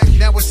way back.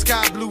 Now it's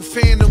sky blue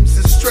phantoms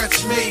and stretch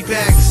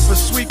Maybachs. For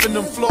sweeping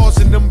them floors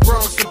in them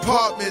Bronx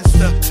apartments.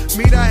 The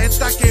mira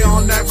estaque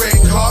on that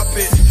red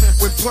carpet.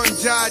 When Pun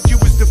died, you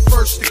was the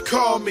first to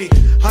call me.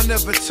 I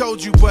never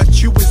told you,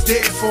 but you was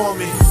there for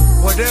me.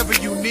 Whatever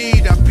you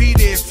need, I'll be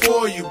there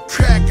for you.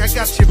 Crack, I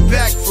got your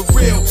back for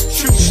real.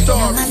 True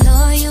story. My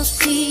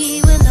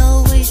loyalty will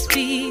always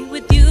be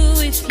with you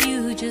if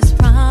you just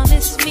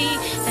promise me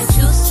that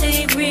you'll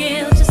stay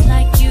real just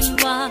like you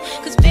are.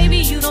 Cause baby,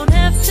 you don't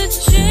have to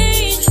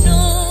change,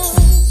 no.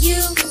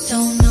 You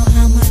don't know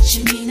how much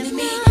you mean to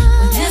me.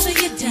 Whenever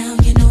you're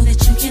down, you know that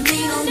you can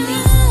lean on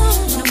me.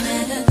 No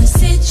matter the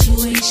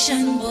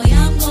situation, boy,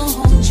 I'm gonna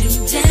hold you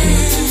down.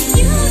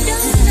 You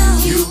don't know.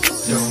 You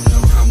don't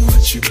know how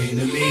much you mean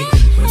to me.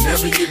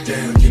 Whenever you're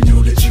down, you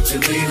know that you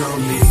can lean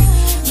on me.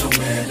 No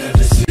matter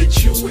the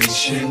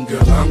situation,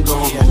 girl, I'm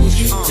gonna hold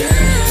you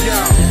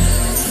down.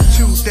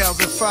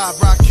 2005,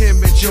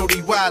 Rakim and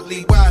Jody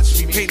Wadley. Watch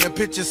me paint a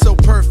picture so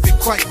perfect,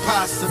 quite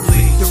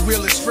possibly. The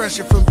realest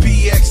fresher from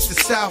BX to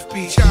South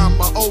Beach.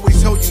 I'ma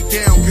always hold you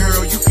down,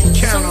 girl, you can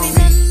count on me.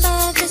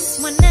 Remember this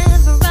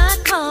whenever I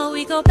call.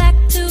 We go back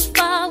too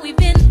far, we've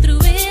been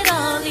through it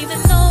all.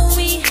 Even though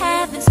we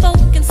haven't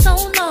spoken so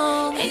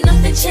long, ain't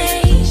nothing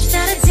changed,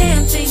 not a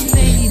damn thing,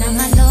 baby. Now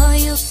my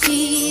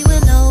loyalty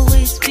will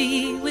always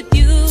be with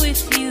you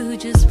if you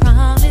just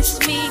promise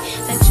me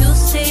that you'll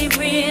stay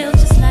real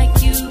just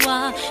like you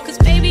are. Cause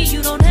baby,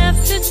 you don't have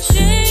to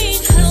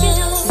change, cause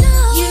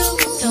you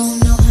don't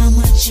know how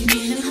much you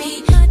mean to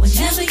me.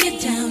 Whenever you're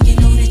down, you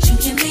know that you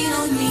can lean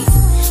on me.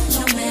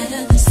 No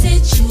matter the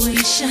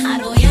situation,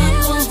 boy,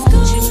 I'm gonna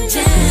hold you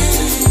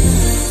down.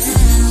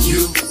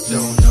 You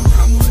don't know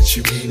how much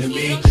you mean to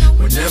me.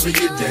 Whenever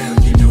you're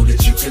down, you know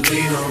that you can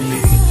lean on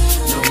me.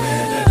 No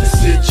matter the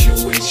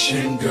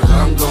situation, girl,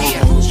 I'm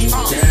gonna hold you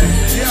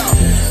down.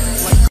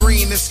 Like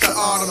green, it's the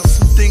autumn.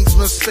 Some things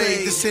must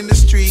fade. This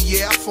industry,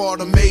 yeah, I fought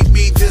to make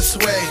me this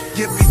way.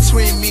 Get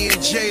between me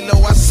and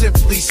J-Lo, I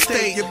simply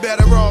stay. You're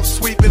better off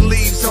sweeping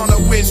leaves on a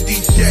windy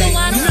day. So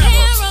I don't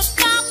care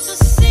about the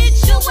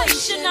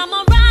situation.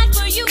 I'ma ride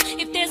for you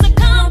if there's a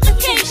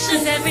complication.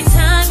 Cause every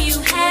time you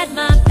had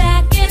my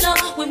back and all.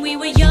 When we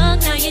were young,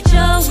 now you're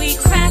Joey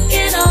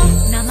cracking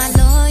on. Now my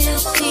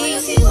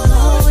loyalty will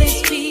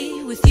always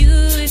be with you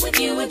if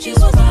you would just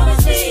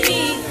promise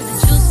me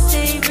that you'll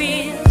stay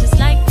real just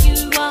like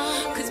you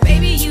are. Cause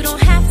baby, you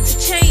don't have to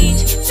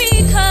change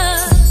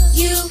because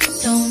you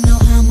don't know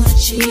how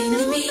much you mean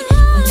to me.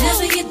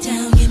 Whenever you're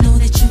down, you know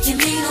that you can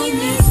lean on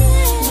me.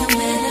 No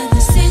matter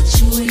the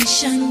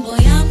situation, boy,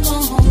 I'm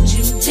gonna hold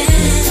you down.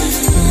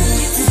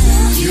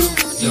 You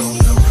don't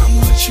know how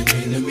much you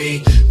mean to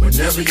me.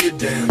 Whenever you're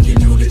down, you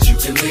know that you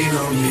can lean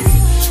on me.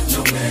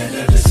 No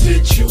matter the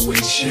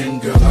situation,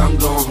 girl, I'm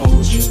gonna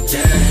hold you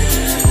down.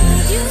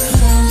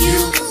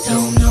 You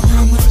don't know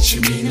how much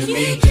you mean to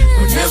me.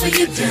 Whenever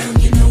you're down,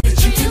 you know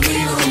that you can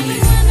lean on me.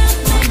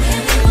 No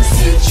matter the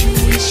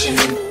situation,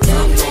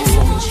 I'm gonna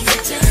hold you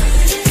down.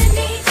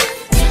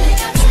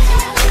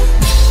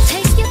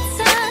 Take your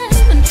time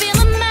and feel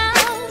him out.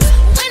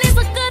 When he's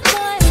a good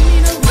boy,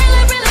 he's a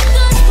really, really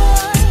good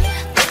boy.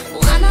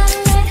 Why not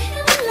let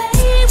him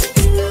lay with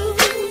you?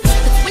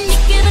 Cause when you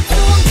give it to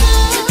him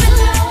good, dip it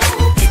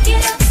low, pick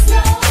it up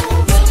slow,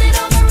 roll it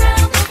all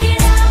around, work it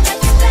out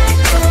like your back.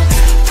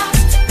 Pop,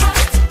 pop,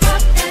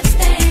 pop that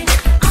thing.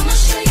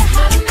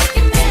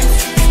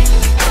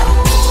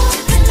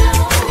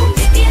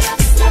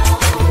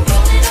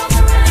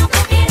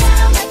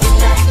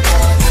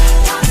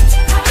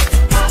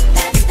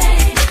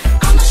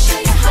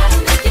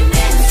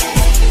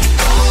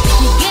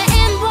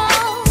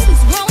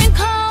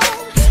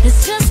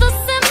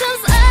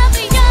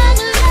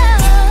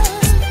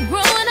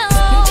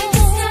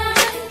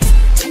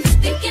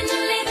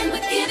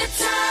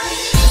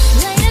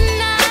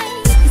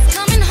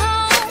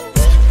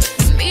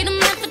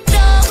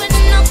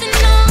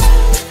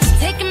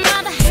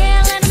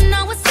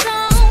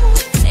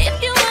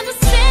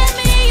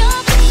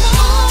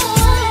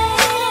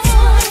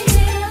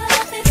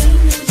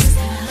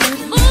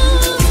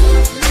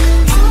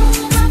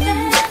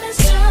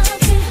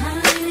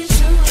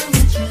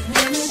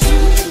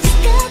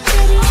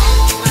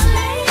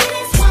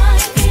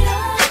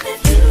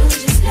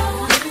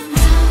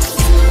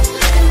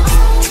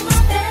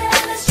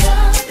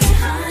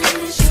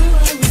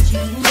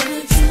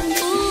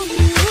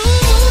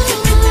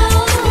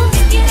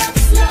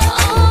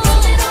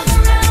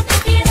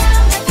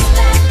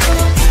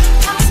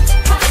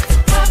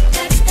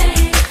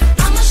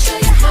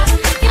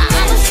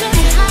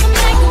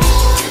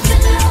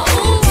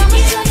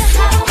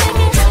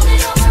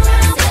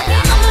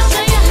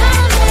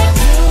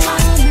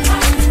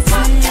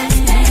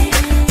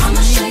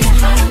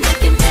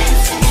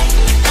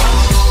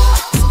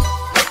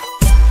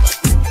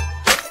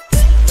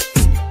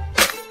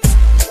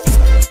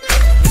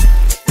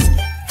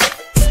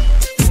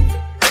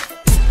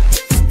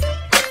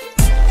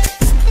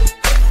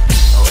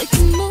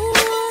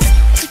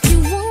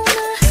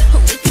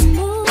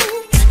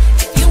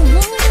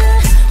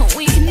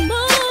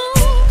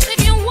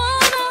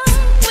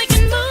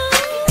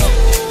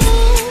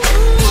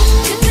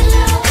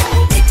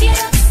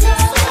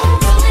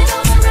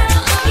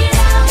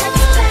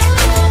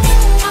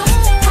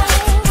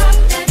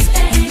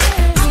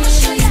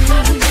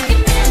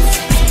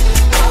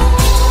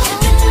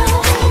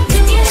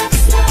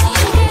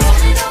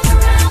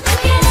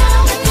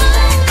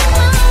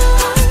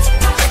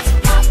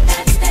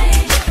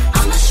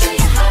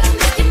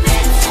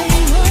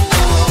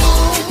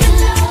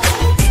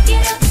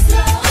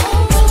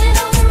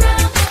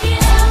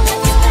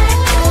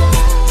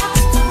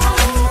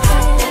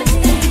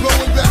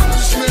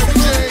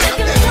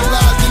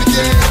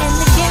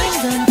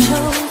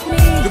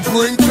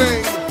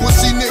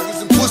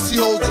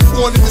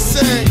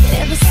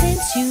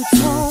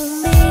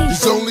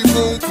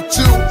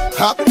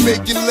 I've been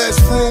making less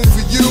room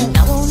for you.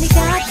 Now only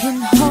God can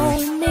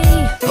hold me.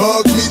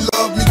 Hug me,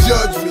 love me,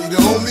 judge me. The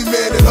only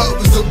man that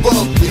hovers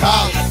above me.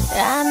 Holla.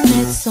 I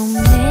met so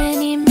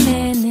many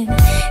men and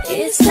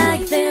it's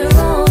like they're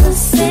all the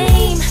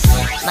same.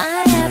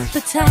 My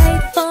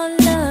appetite for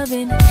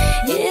loving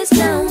is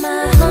now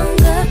my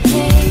hunger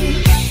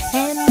pain.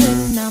 And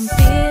when I'm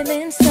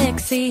feeling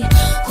sexy,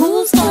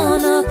 who's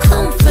gonna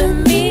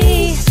comfort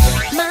me?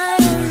 My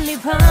only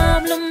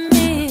problem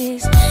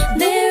is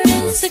their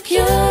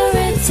insecurity.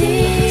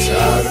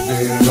 Tired of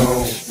being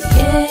alone.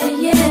 Yeah,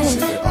 yeah.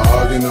 Sitting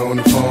arguing on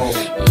the phone.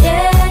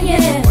 Yeah,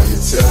 yeah. While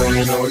you're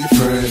telling all your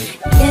friends.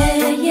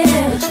 Yeah,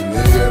 yeah. But you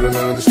nigga don't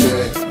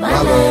understand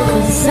my love.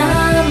 'Cause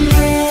I'm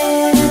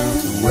real.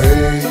 The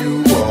way you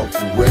walk,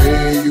 the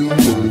way you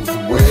move, the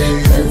way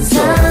you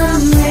talk.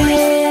 I'm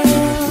real.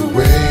 The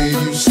way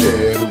you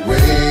stare, the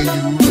way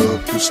you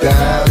look, you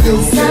style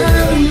your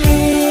hair.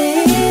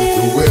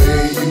 The way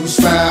you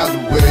smile,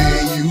 the way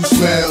you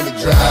smell, it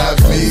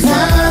drives me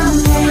wild.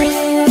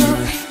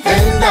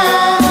 And I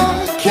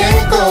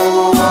can't go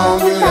on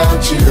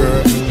without you,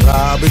 girl.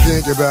 I've been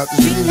thinking about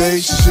this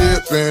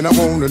relationship, and I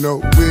wanna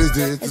know, is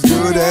this as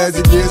good as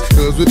it gets?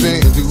 Cause we've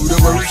been through the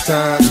worst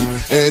times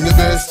and the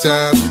best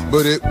times,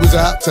 but it was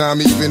our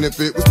time, even if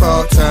it was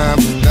part-time.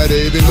 Now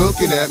they been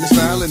looking at me,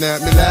 smiling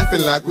at me,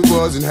 laughing like we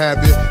wasn't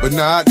happy, but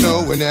not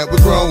knowing that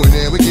we're growing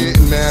and we're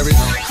getting married.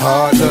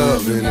 Hard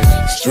loving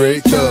and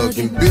straight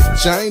thugging,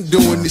 bitch, I ain't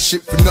doing this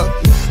shit for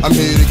nothing. I'm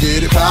here to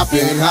get it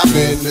poppin',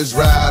 hoppin', let's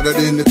ride out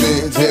in the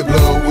Benz, head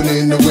blowing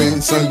in the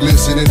wind, sun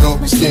glistening on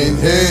my skin.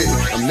 Hey,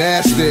 I'm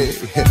nasty,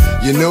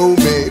 you know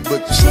me,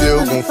 but you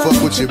still gon'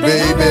 fuck with your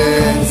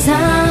baby. 'Cause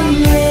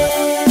I'm real.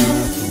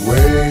 The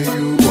way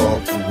you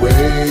walk, the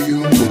way you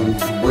move,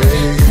 the way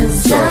you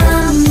talk.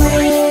 I'm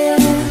real.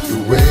 The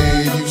way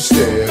you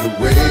stare, the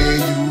way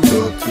you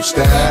look, you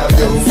style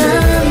your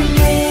hair.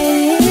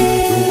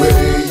 The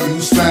way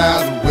you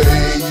smile, the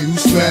way you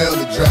smell,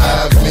 it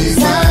drives me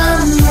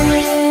wild.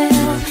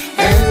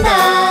 And I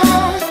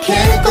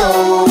can't go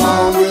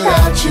on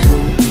without you.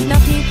 Now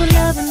people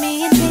loving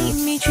me and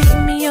hating me,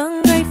 treating me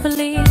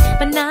ungratefully,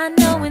 but not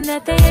knowing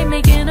that they ain't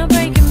making or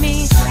breaking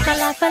me. My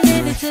life, I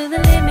live it to the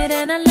limit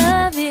and I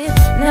love it.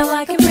 Now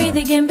I can breathe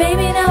again,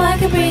 baby, now I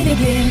can breathe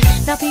again.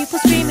 Now people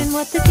screaming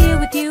what the deal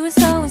with you is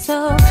so and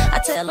so. I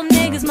tell them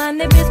niggas mind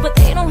their biz, but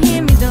they don't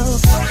hear me though.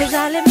 Cause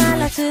I live my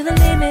life to the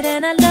limit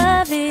and I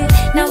love it.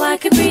 Now I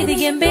can breathe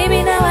again,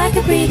 baby, now I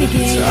can breathe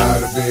again.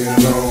 Tired of being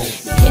alone.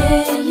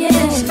 Yeah,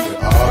 yeah. Sitting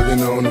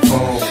arguing on the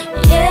phone.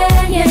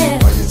 Yeah, yeah.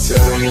 While you're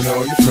telling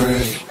all your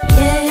friends.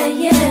 Yeah,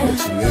 yeah. But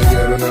you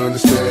nigga don't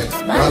understand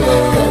my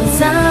love.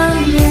 'Cause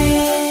I'm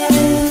real.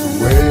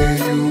 The way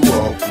you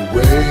walk, the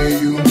way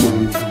you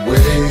move, the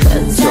way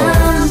you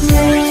talk.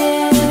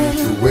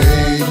 The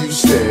way you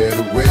stare,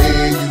 the way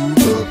you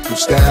look, you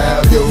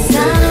style your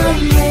hair.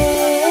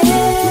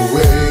 The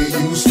way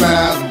you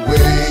smile, the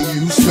way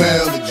you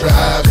smell, it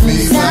drives me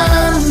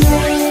wild.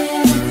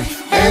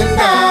 And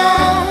I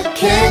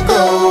can't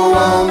go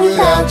on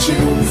without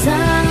you.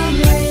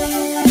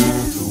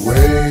 The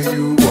way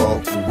you walk,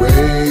 the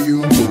way you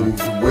move,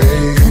 the way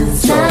you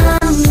talk.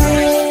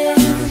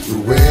 The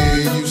way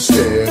you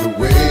stare, the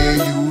way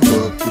you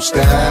look, you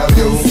style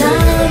your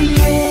hair.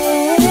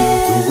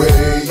 The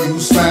way you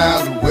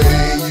smile, the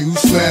way you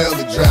smell,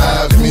 it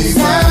drives me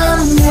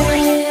wild.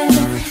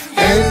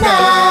 And I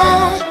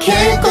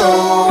can't go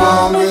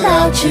on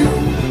without you.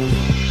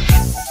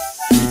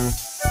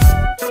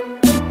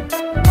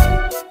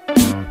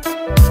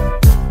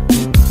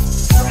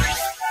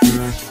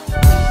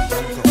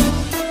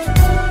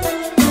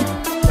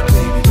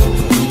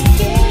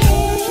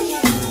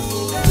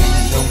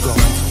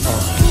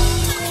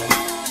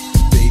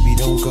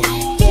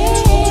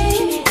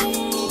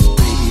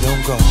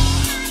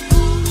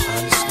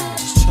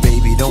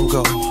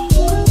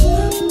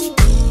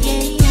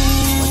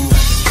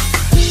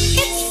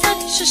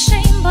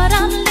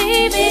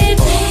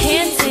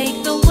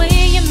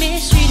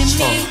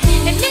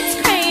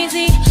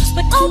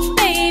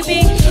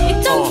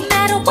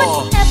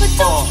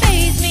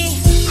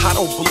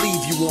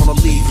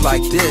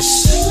 Like this,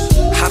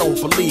 I don't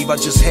believe I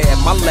just had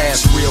my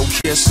last real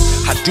kiss.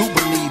 I do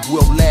believe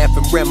we'll laugh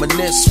and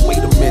reminisce. Wait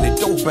a minute,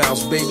 don't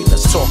bounce, baby,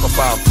 let's talk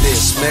about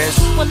this, man.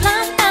 Well,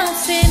 I'm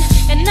bouncing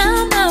and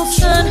I'm out,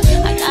 son.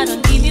 I gotta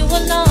leave you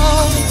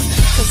alone,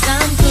 'cause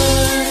I'm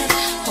good,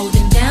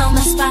 holding down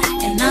my spot,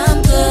 and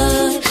I'm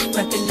good,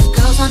 repping the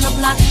girls on the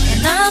block,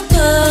 and I'm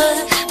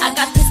good. I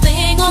got this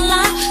thing on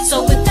lock,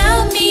 so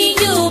without me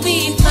you'll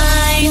be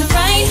fine,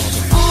 right?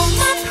 All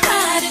my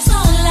pride is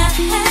all I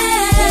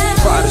have.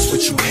 Pride is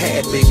what you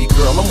had, baby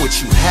girl, I'm what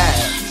you have.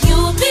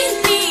 You've been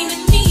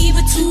needing me,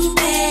 but too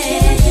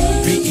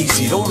bad. Be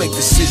easy, don't make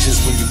decisions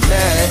when you're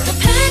mad. The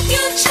path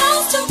you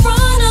chose to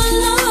run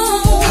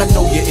alone. I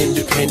know you're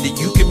independent,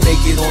 you can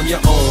make it on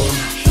your own.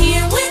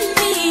 Here with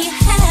me, you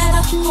had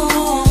a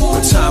home.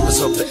 When time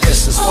is of the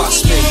essence, why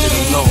spend it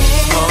alone,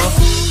 huh?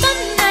 The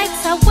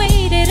nights I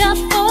waited up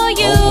for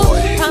you,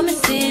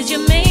 promises you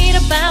made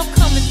about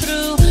coming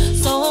through.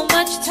 So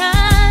much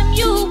time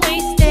you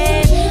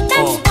wasted,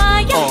 that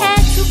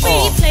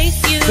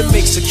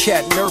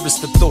cat nervous,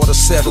 the thought of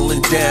settling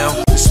down.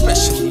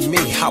 Especially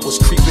me, I was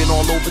creeping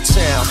all over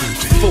town.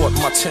 Thought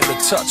my tender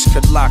touch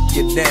could lock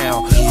you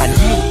down. I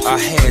knew I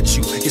had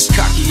you, as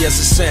cocky as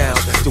it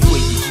sounds. The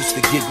way you used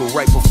to giggle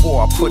right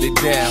before I put it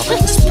down.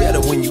 It's better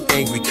when you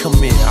angry,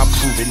 come in, I'll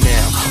prove it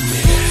now. Come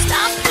in.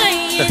 Stop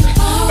playing,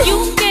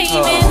 you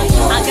gaming.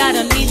 I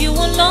gotta leave you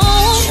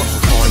alone.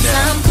 Cause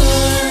I'm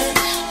good,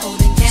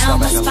 holding down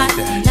my spot,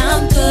 and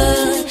I'm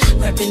good.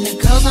 Repping the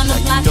girls on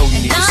the block,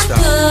 and I'm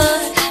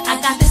good. I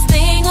got this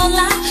thing on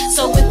lock,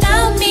 so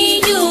without me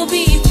you'll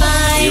be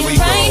fine,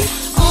 right?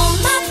 All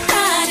my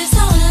pride is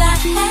all I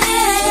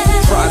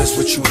have. Pride is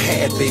what you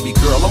had, baby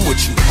girl, I'm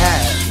what you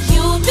have.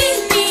 You'll be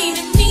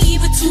needing me,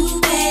 but too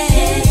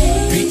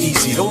bad. Be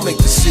easy, don't make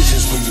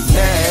decisions when you're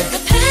mad. The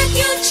path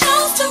you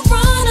chose to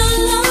run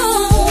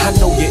alone. I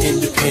know you're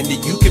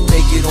independent, you can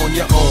make it on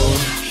your own.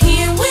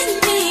 Here with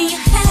me, you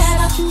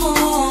had a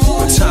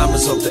home. But time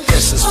is of the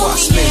essence, why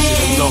spend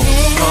it alone?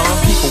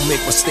 People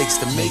make mistakes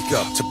to make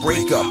up, to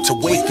break up, to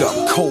wake up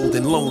cold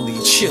and lonely.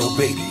 Chill,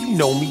 baby, you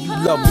know me, you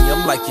love me,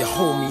 I'm like your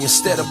homie.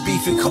 Instead of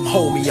beefing, come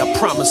homie. I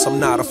promise I'm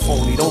not a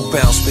phony. Don't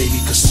bounce, baby,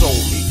 console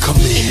me. Come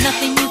in. There's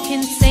nothing you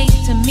can say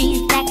to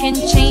me that can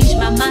change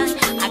my mind.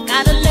 I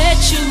gotta let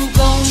you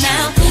go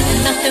now,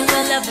 and nothing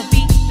will ever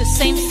be the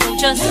same. So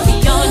just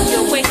be on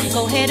your way.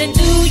 Go ahead and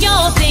do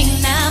your thing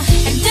now.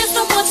 And there's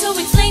no more to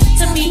explain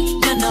to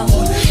me, you know.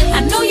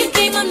 I know your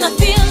game, I'm not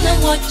feeling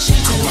what you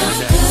do.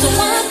 So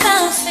I'm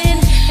bouncing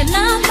and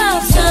I'm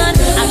outside.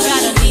 I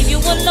gotta leave you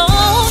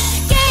alone.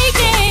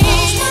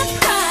 My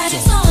pride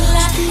is all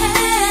I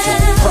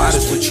have. Pride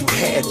is what you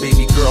had,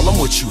 baby girl, I'm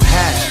what you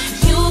have.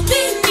 You'll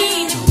be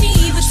needing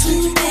me, but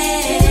too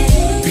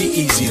bad. Be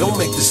easy, don't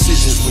make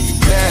decisions when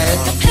you're mad.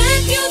 The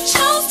path you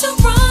chose to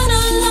run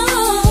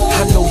alone.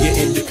 I know you're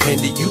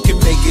independent, you can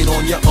make it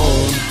on your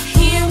own.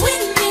 Here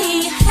with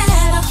me, you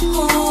had a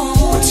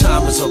home. But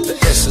time is of the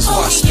essence,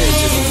 why spend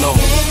it alone?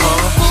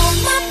 All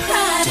my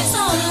pride is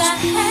all I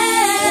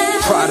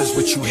have. Pride is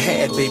what you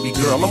had, baby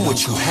girl, I'm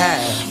what you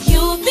have.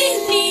 You'll be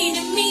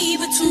needing me,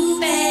 but too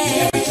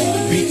bad.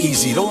 Be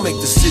easy, don't make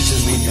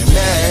decisions when you're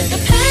mad. The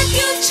path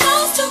you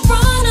chose to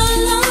run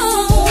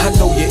alone. I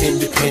know you're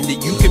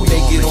independent, you can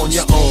make it on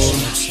your own.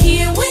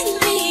 Here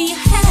with me, you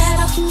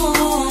had a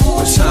home.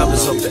 But time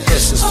is of the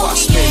essence, why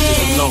spend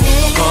it alone?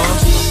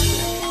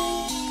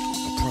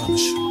 I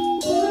promise you. You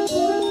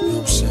know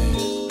what I'm saying?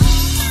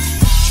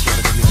 You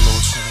gotta give me a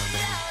little time,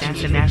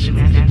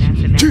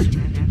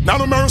 baby. Now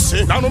no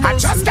mercy, now no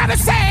mercy. I just gotta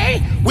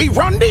say, we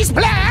run these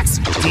blacks.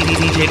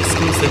 DJ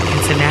exclusive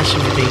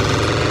international,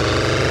 baby.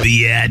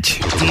 Bitch.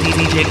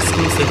 DJ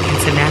exclusive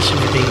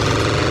international,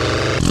 baby.